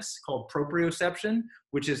sixth sense called proprioception,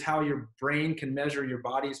 which is how your brain can measure your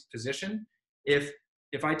body's position.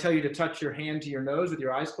 If I tell you to touch your hand to your nose with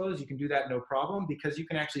your eyes closed, you can do that no problem because you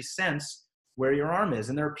can actually sense where your arm is.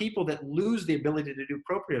 And there are people that lose the ability to do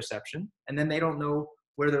proprioception, and then they don't know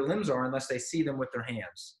where their limbs are unless they see them with their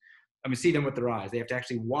hands. See them with their eyes. They have to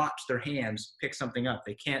actually watch their hands pick something up.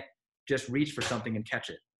 They can't just reach for something and catch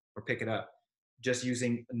it or pick it up, just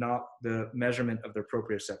using not the measurement of their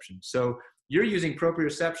proprioception. So you're using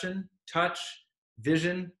proprioception, touch,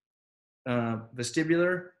 vision,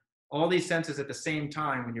 vestibular, all these senses at the same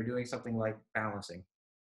time when you're doing something like balancing.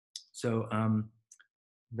 So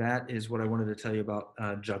that is what I wanted to tell you about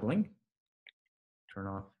juggling. Turn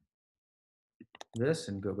off this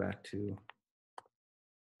and go back to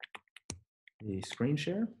the screen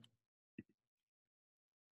share.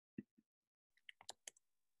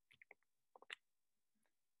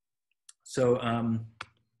 So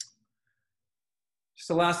just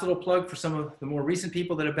a last little plug for some of the more recent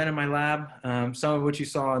people that have been in my lab, some of which you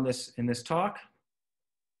saw in this talk.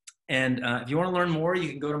 And if you want to learn more, you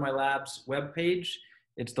can go to my lab's webpage.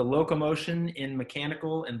 It's the Locomotion in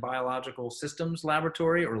Mechanical and Biological Systems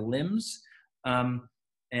Laboratory, or LIMS.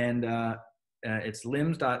 It's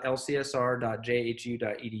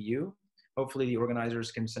lims.lcsr.jhu.edu. Hopefully the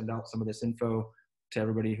organizers can send out some of this info to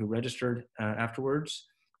everybody who registered afterwards.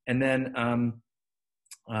 And then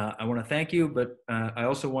I want to thank you, but I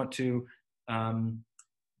also want to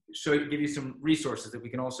give you some resources that we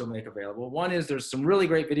can also make available. One is there's some really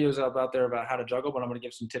great videos out there about how to juggle, but I'm going to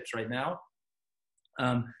give some tips right now.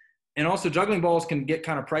 And also juggling balls can get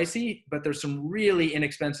kind of pricey, but there's some really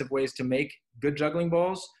inexpensive ways to make good juggling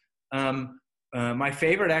balls. My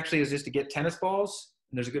favorite actually is just to get tennis balls.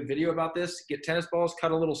 And there's a good video about this. Get tennis balls,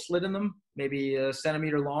 cut a little slit in them, maybe a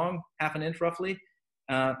centimeter long, half an inch roughly.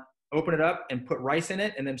 Open it up and put rice in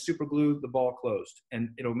it, and then super glue the ball closed. And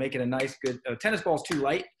it'll make it a nice, good, tennis ball's too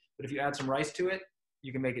light, but if you add some rice to it,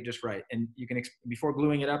 you can make it just right. And you can, before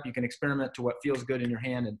gluing it up, you can experiment to what feels good in your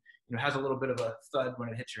hand, and has a little bit of a thud when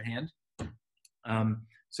it hits your hand.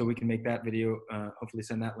 So we can make that video, hopefully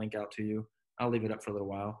send that link out to you. I'll leave it up for a little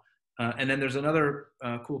while. And then there's another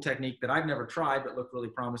cool technique that I've never tried but looked really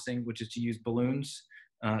promising, which is to use balloons.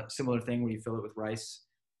 Similar thing where you fill it with rice,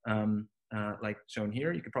 like shown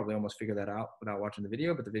here. You could probably almost figure that out without watching the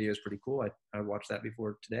video, but the video is pretty cool. I watched that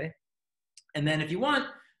before today. And then if you want,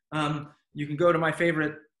 you can go to my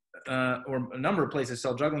favorite, or a number of places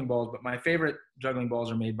sell juggling balls, but my favorite juggling balls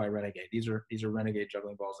are made by Renegade. These are Renegade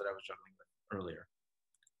juggling balls that I was juggling with earlier.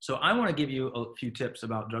 So I want to give you a few tips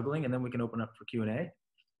about juggling, and then we can open up for Q&A. And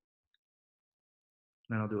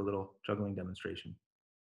then I'll do a little juggling demonstration.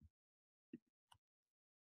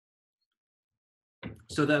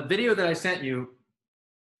 So the video that I sent you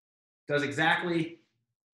does exactly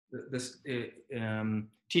this,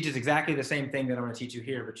 teaches exactly the same thing that I'm going to teach you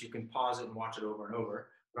here, but you can pause it and watch it over and over.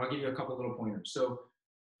 But I'll give you a couple little pointers. So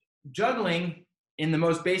juggling, in the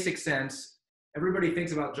most basic sense, everybody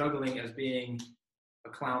thinks about juggling as being a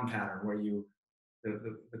clown pattern, where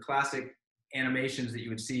the classic animations that you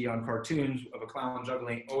would see on cartoons of a clown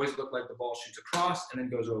juggling always look like the ball shoots across and then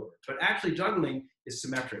goes over. But actually juggling is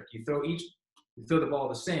symmetric. You throw the ball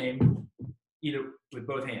the same, either with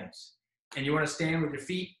both hands. And you want to stand with your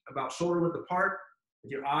feet about shoulder width apart,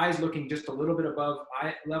 with your eyes looking just a little bit above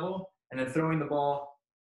eye level, and then throwing the ball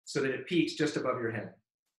so that it peaks just above your head.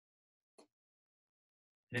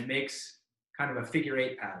 And it makes kind of a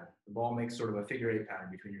figure-8 pattern. The ball makes sort of a figure-8 pattern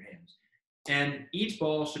between your hands. And each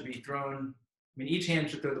ball should be thrown, each hand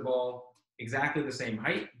should throw the ball exactly the same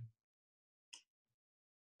height.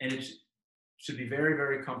 And it should be very,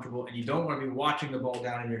 very comfortable. And you don't want to be watching the ball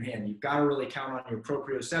down in your hand. You've got to really count on your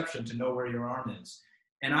proprioception to know where your arm is.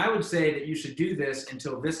 And I would say that you should do this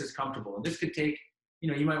until this is comfortable. And this could take,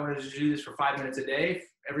 you might want to do this for 5 minutes a day,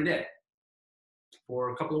 every day, for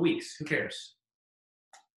a couple of weeks. Who cares?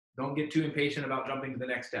 Don't get too impatient about jumping to the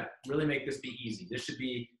next step. Really make this be easy. This should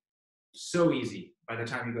be so easy by the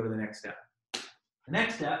time you go to the next step. The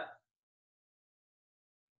next step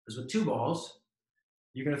is with 2 balls.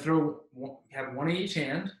 You're going to have one in each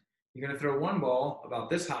hand. You're going to throw one ball about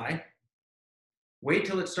this high. Wait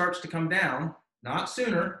till it starts to come down, not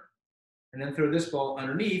sooner, and then throw this ball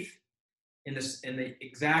underneath in the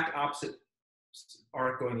exact opposite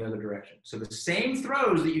arc going the other direction. So the same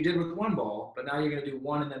throws that you did with one ball, but now you're going to do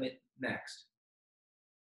one and then next.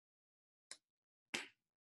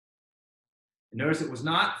 And notice it was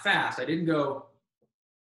not fast. I didn't go,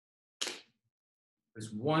 it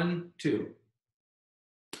was 1, 2.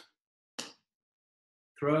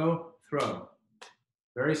 Throw, throw.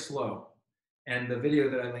 Very slow. And the video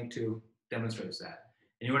that I linked to demonstrates that.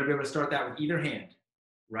 And you want to be able to start that with either hand.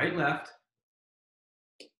 Right, left.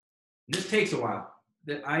 And this takes a while.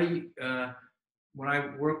 When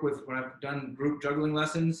I've done group juggling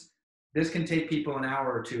lessons, this can take people an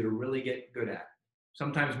hour or 2 to really get good at.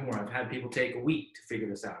 Sometimes more. I've had people take a week to figure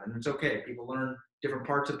this out. And it's okay. People learn different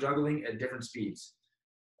parts of juggling at different speeds.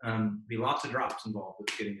 Be lots of drops involved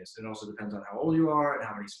with getting this. It also depends on how old you are and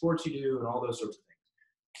how many sports you do and all those sorts of things.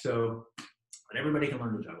 So, but everybody can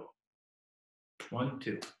learn to juggle. 1,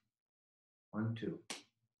 2. 1, 2.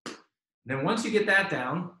 And then once you get that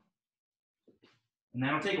down, and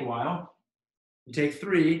that'll take a while, you take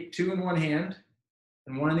 3, 2 in one hand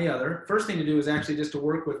and 1 in the other. First thing to do is actually just to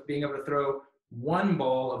work with being able to throw one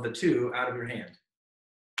ball of the 2 out of your hand.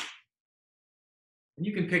 And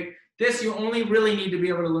you can pick this. You only really need to be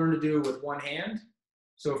able to learn to do with one hand.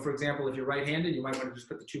 So for example, if you're right-handed, you might want to just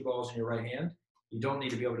put the 2 balls in your right hand. You don't need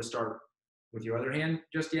to be able to start with your other hand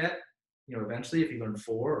just yet. Eventually, if you learn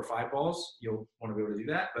 4 or 5 balls, you'll want to be able to do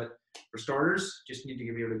that. But for starters, just need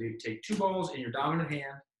to be able to take 2 balls in your dominant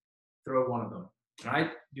hand, throw one of them. And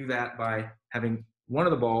I do that by having one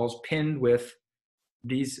of the balls pinned with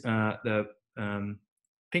these, the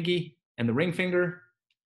pinky and the ring finger,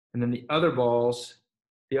 and then the other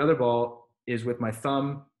ball is with my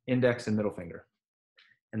thumb, index, and middle finger.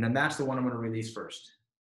 And then that's the one I'm going to release first.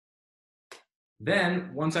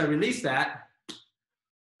 Then, once I release that,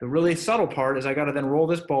 the really subtle part is I got to then roll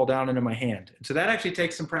this ball down into my hand. And so that actually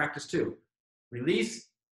takes some practice too. Release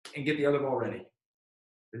and get the other ball ready.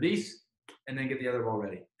 Release and then get the other ball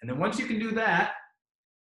ready. And then once you can do that,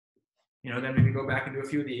 You know, then maybe go back and do a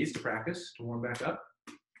few of these to practice, to warm back up.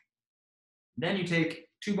 Then you take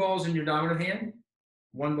 2 balls in your dominant hand,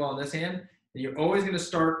 1 ball in this hand, and you're always going to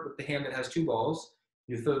start with the hand that has 2 balls.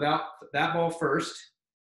 You throw that ball first,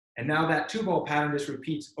 and now that 2-ball pattern just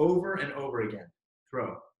repeats over and over again.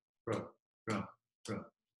 Throw, throw, throw, throw,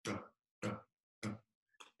 throw, throw, throw.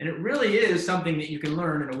 And it really is something that you can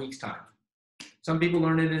learn in a week's time. Some people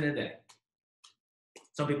learn it in a day.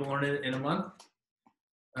 Some people learn it in a month.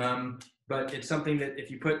 But it's something that if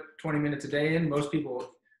you put 20 minutes a day in, most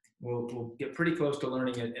people will get pretty close to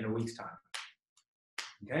learning it in a week's time.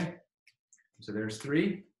 Okay? So there's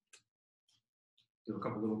 3. Do a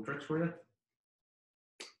couple little tricks for you.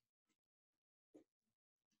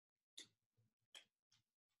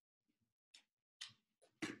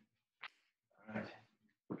 All right.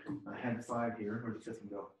 I had 5 here. Where'd the 5th one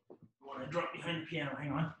go? I want to drop behind the piano.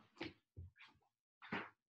 Hang on.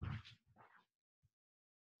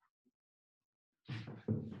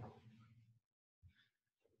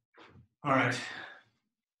 All right.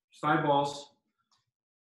 5 balls.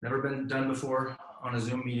 Never been done before on a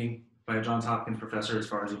Zoom meeting by a Johns Hopkins professor, as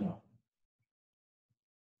far as you know.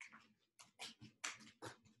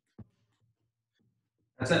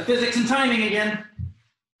 That's that physics and timing again.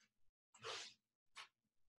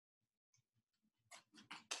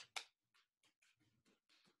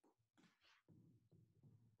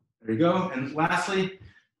 There you go. And lastly,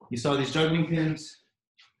 you saw these juggling pins.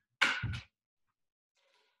 A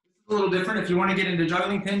little different if you want to get into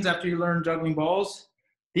juggling pins after you learn juggling balls.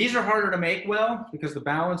 These are harder to make well because the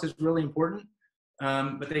balance is really important,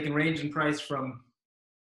 but they can range in price from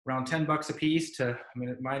around $10 a piece to, I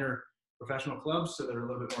mean, mine are professional clubs, so they're a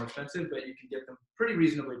little bit more expensive, but you can get them pretty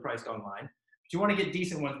reasonably priced online. But you want to get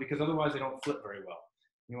decent ones because otherwise they don't flip very well.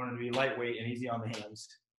 You want them to be lightweight and easy on the hands.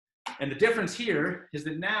 And the difference here is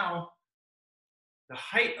that now the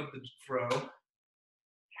height of the throw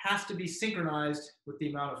has to be synchronized with the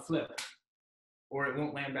amount of flip, or it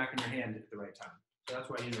won't land back in your hand at the right time. So that's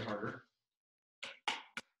why these are harder.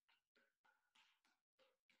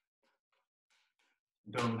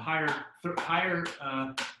 So higher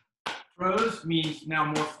throws means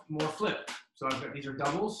now more flip. So I've got, these are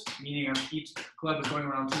doubles, meaning each club is going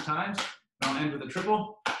around 2 times. And I'll end with a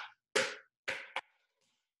triple.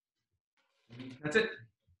 That's it.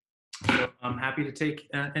 So I'm happy to take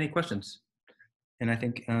any questions. And I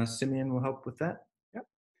think Simeon will help with that. Yep.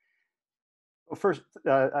 Well, first,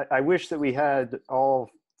 I wish that we had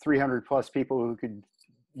all 300 plus people who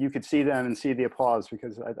you could see them and see the applause,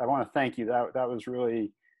 because I want to thank you. That was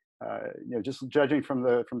really, you know, just judging from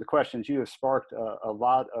the questions, you have sparked a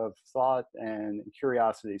lot of thought and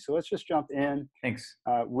curiosity. So let's just jump in. Thanks.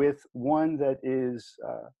 With one that is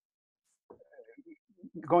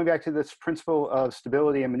going back to this principle of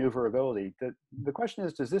stability and maneuverability. The question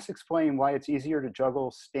is, does this explain why it's easier to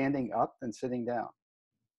juggle standing up than sitting down?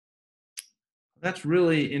 That's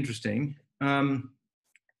really interesting. Well,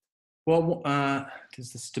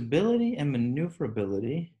 does the stability and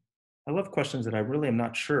maneuverability, I love questions that I really am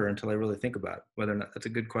not sure until I really think about whether or not that's a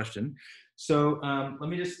good question. So let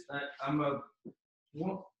me just,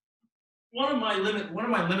 one of my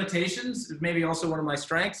limitations, maybe also one of my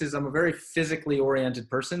strengths, is I'm a very physically oriented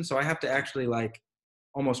person. So I have to actually like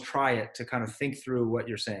almost try it to kind of think through what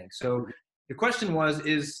you're saying. So the question was,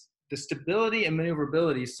 is the stability and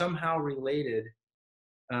maneuverability somehow related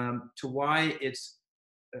to why it's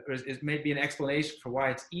maybe an explanation for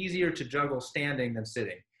why it's easier to juggle standing than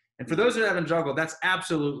sitting? And for those that haven't juggled, that's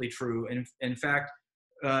absolutely true. And in fact,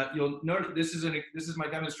 you'll notice this is my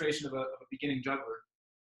demonstration of a beginning juggler.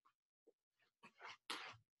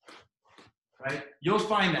 Right? You'll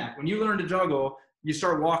find that when you learn to juggle, you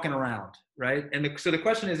start walking around, right? And so the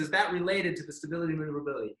question is that related to the stability and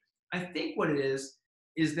maneuverability? I think what it is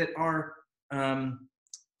that our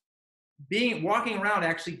walking around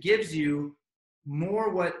actually gives you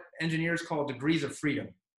more what engineers call degrees of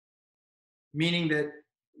freedom. Meaning that,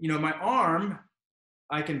 you know, my arm,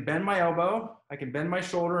 I can bend my elbow, I can bend my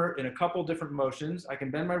shoulder in a couple different motions, I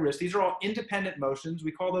can bend my wrist. These are all independent motions.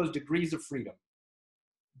 We call those degrees of freedom.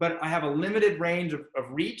 But I have a limited range of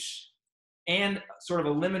reach and sort of a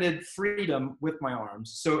limited freedom with my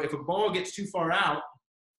arms. So if a ball gets too far out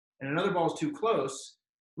and another ball is too close,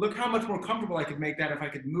 look how much more comfortable I could make that if I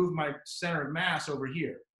could move my center of mass over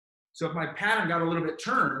here. So if my pattern got a little bit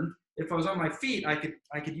turned, if I was on my feet, I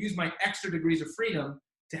could use my extra degrees of freedom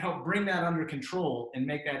to help bring that under control and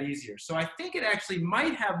make that easier. So I think it actually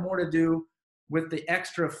might have more to do with the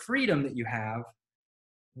extra freedom that you have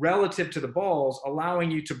relative to the balls, allowing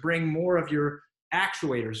you to bring more of your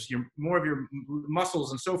actuators, more of your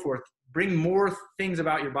muscles and so forth, bring more things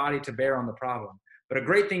about your body to bear on the problem. But a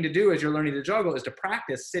great thing to do as you're learning to juggle is to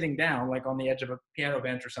practice sitting down, like on the edge of a piano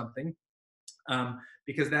bench or something,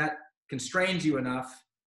 because that constrains you enough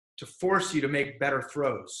to force you to make better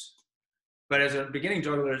throws. But as a beginning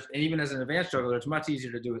juggler, and even as an advanced juggler, it's much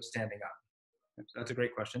easier to do it standing up. So that's a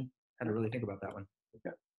great question. I had to really think about that one.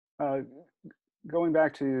 Yeah. Going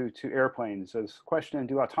back to airplanes, this question,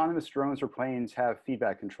 do autonomous drones or planes have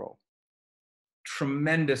feedback control?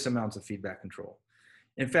 Tremendous amounts of feedback control.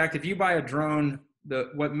 In fact, if you buy a drone,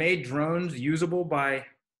 what made drones usable by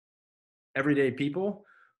everyday people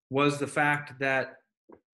was the fact that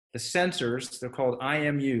the sensors, they're called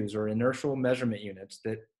IMUs, or inertial measurement units,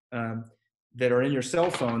 that are in your cell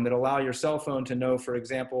phone that allow your cell phone to know, for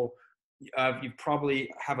example, you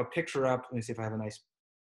probably have a picture up. Let me see if I have a nice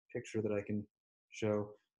picture that I can show.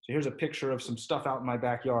 So here's a picture of some stuff out in my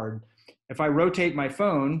backyard. If I rotate my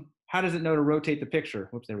phone, how does it know to rotate the picture?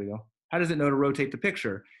 Whoops, there we go. How does it know to rotate the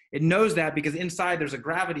picture? It knows that because inside there's a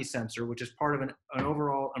gravity sensor, which is part of an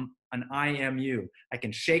overall, an IMU. I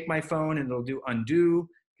can shake my phone and it'll do undo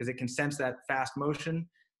because it can sense that fast motion.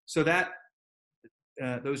 So that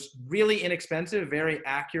those really inexpensive, very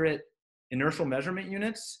accurate inertial measurement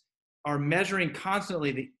units are measuring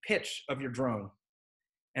constantly the pitch of your drone.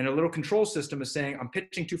 And a little control system is saying, I'm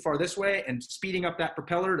pitching too far this way, and speeding up that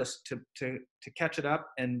propeller to catch it up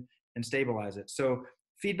and stabilize it. So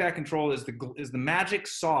feedback control is the magic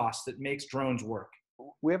sauce that makes drones work.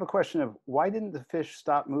 We have a question of, why didn't the fish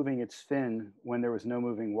stop moving its fin when there was no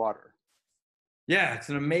moving water? Yeah, it's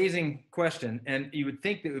an amazing question. And you would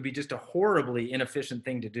think that it would be just a horribly inefficient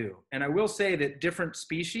thing to do. And I will say that different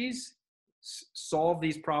species solve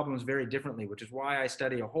these problems very differently, which is why I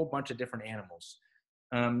study a whole bunch of different animals.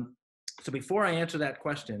 So before I answer that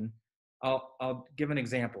question, I'll give an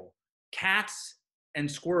example. Cats and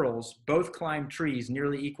squirrels both climb trees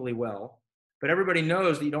nearly equally well, but everybody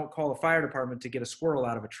knows that you don't call a fire department to get a squirrel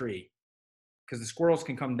out of a tree, because the squirrels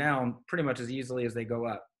can come down pretty much as easily as they go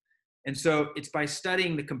up. And so it's by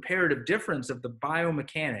studying the comparative difference of the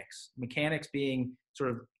biomechanics, mechanics being sort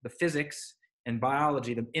of the physics, and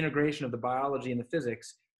biology, the integration of the biology and the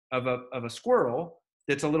physics of a squirrel,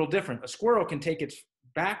 that's a little different. A squirrel can take its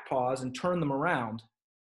back paws and turn them around,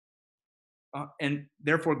 and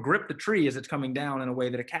therefore grip the tree as it's coming down in a way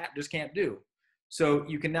that a cat just can't do. So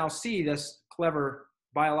you can now see this clever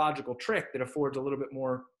biological trick that affords a little bit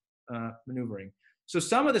more maneuvering. So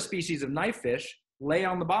some of the species of knife fish lay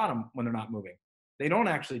on the bottom when they're not moving. They don't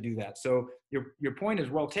actually do that. So your point is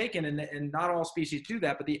well taken, and not all species do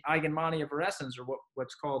that, but the Eigenmannia virescens, or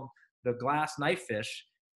what's called the glass knife fish,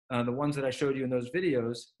 the ones that I showed you in those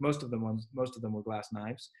videos, most of them were glass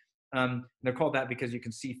knives. They're called that because you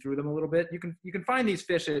can see through them a little bit. You can find these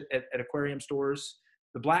fish at aquarium stores.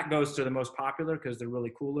 The black ghosts are the most popular because they're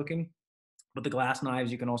really cool looking, but the glass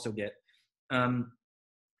knives you can also get.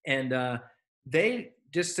 They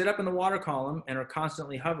just sit up in the water column and are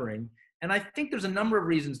constantly hovering. And I think there's a number of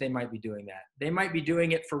reasons they might be doing that. They might be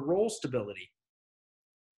doing it for roll stability.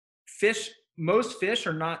 Most fish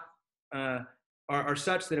are not are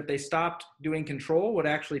such that if they stopped doing control, would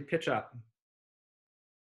actually pitch up,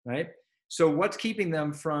 right? So what's keeping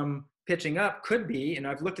them from pitching up could be, and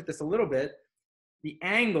I've looked at this a little bit, the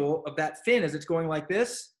angle of that fin as it's going like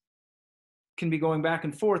this can be going back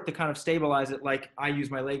and forth to kind of stabilize it, like I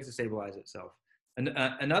use my legs to stabilize itself. And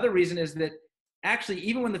another reason is that actually,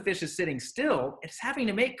 even when the fish is sitting still, it's having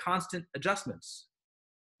to make constant adjustments.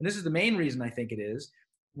 And this is the main reason I think it is.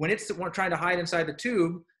 When it's trying to hide inside the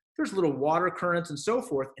tube, there's little water currents and so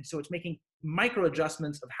forth. And so it's making micro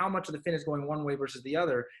adjustments of how much of the fin is going one way versus the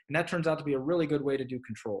other. And that turns out to be a really good way to do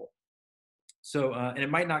control. So, and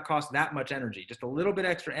it might not cost that much energy, just a little bit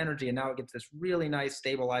extra energy. And now it gets this really nice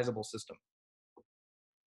stabilizable system.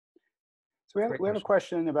 So we have a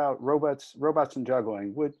question about robots and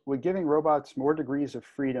juggling. Would giving robots more degrees of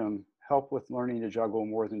freedom help with learning to juggle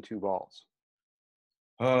more than 2 balls?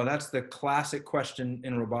 Oh, that's the classic question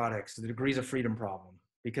in robotics, the degrees of freedom problem.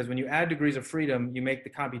 Because when you add degrees of freedom, you make the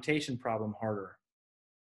computation problem harder.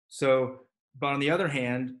 So, but on the other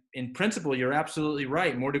hand, in principle, you're absolutely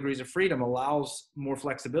right. More degrees of freedom allows more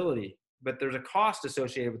flexibility, but there's a cost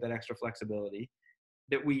associated with that extra flexibility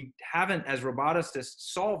that we haven't, as roboticists,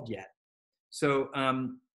 solved yet. So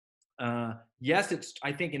yes,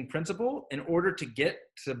 I think in principle, in order to get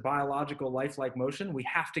to biological lifelike motion, we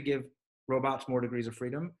have to give robots more degrees of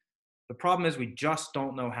freedom. The problem is we just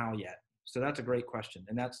don't know how yet. So that's a great question.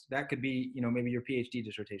 And that could be, maybe your PhD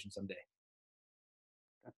dissertation someday.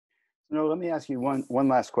 No, let me ask you one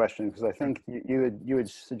last question, because I think you had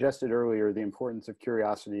suggested earlier the importance of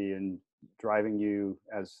curiosity in driving you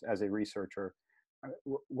as a researcher.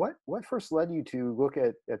 What first led you to look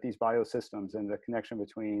at these biosystems and the connection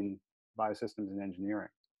between biosystems and engineering?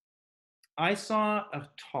 I saw a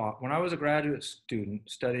talk when I was a graduate student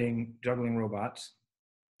studying juggling robots.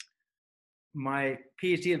 My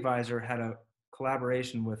PhD advisor had a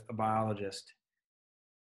collaboration with a biologist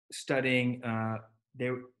studying,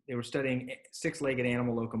 they were studying six-legged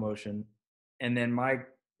animal locomotion. And then my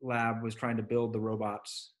lab was trying to build the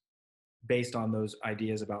robots based on those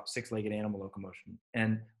ideas about six-legged animal locomotion.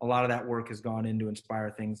 And a lot of that work has gone in to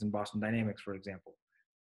inspire things in Boston Dynamics, for example.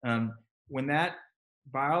 When that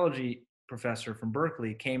biology professor from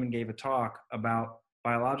Berkeley came and gave a talk about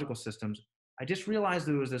biological systems, I just realized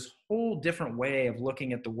there was this whole different way of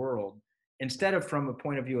looking at the world, instead of from a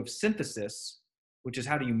point of view of synthesis, which is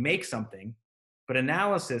how do you make something, but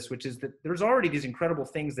analysis, which is that there's already these incredible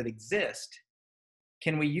things that exist.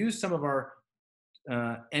 Can we use some of our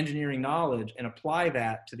engineering knowledge and apply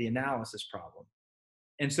that to the analysis problem?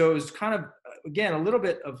 And so it was kind of, again, a little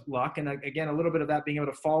bit of luck, and again, a little bit of that being able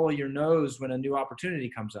to follow your nose when a new opportunity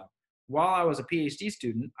comes up. While I was a PhD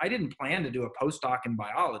student, I didn't plan to do a postdoc in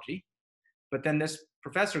biology, but then this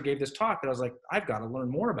professor gave this talk that I was like, I've got to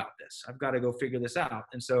learn more about this. I've got to go figure this out.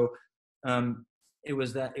 And so it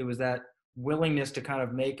was that willingness to kind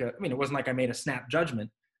of make a, I mean, it wasn't like I made a snap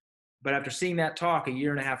judgment, but after seeing that talk a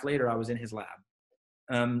year and a half later, I was in his lab.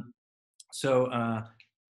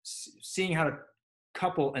 Seeing how to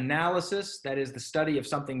couple analysis, that is the study of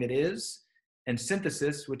something that is, and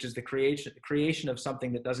synthesis, which is the creation of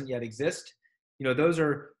something that doesn't yet exist. You know, those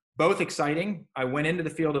are both exciting. I went into the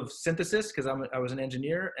field of synthesis because I was an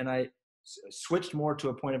engineer, and I switched more to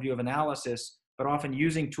a point of view of analysis, but often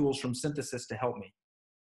using tools from synthesis to help me.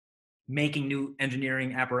 Making new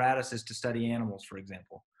engineering apparatuses to study animals, for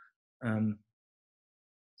example.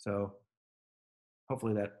 So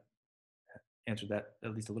hopefully that answered that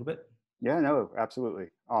at least a little bit. Yeah, no,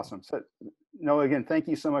 absolutely. Awesome. So, Noah, again, thank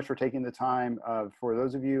you so much for taking the time. For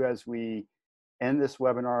those of you, as we end this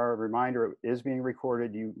webinar, a reminder, it is being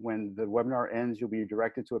recorded. When the webinar ends, you'll be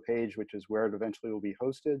directed to a page, which is where it eventually will be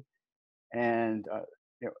hosted. And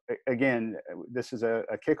again, this is a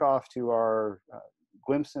kickoff to our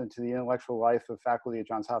glimpse into the intellectual life of faculty at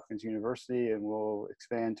Johns Hopkins University, and we'll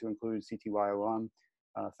expand to include CTY alum.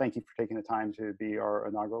 Thank you for taking the time to be our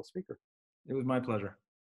inaugural speaker. It was my pleasure.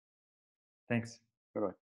 Thanks.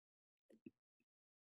 Bye-bye.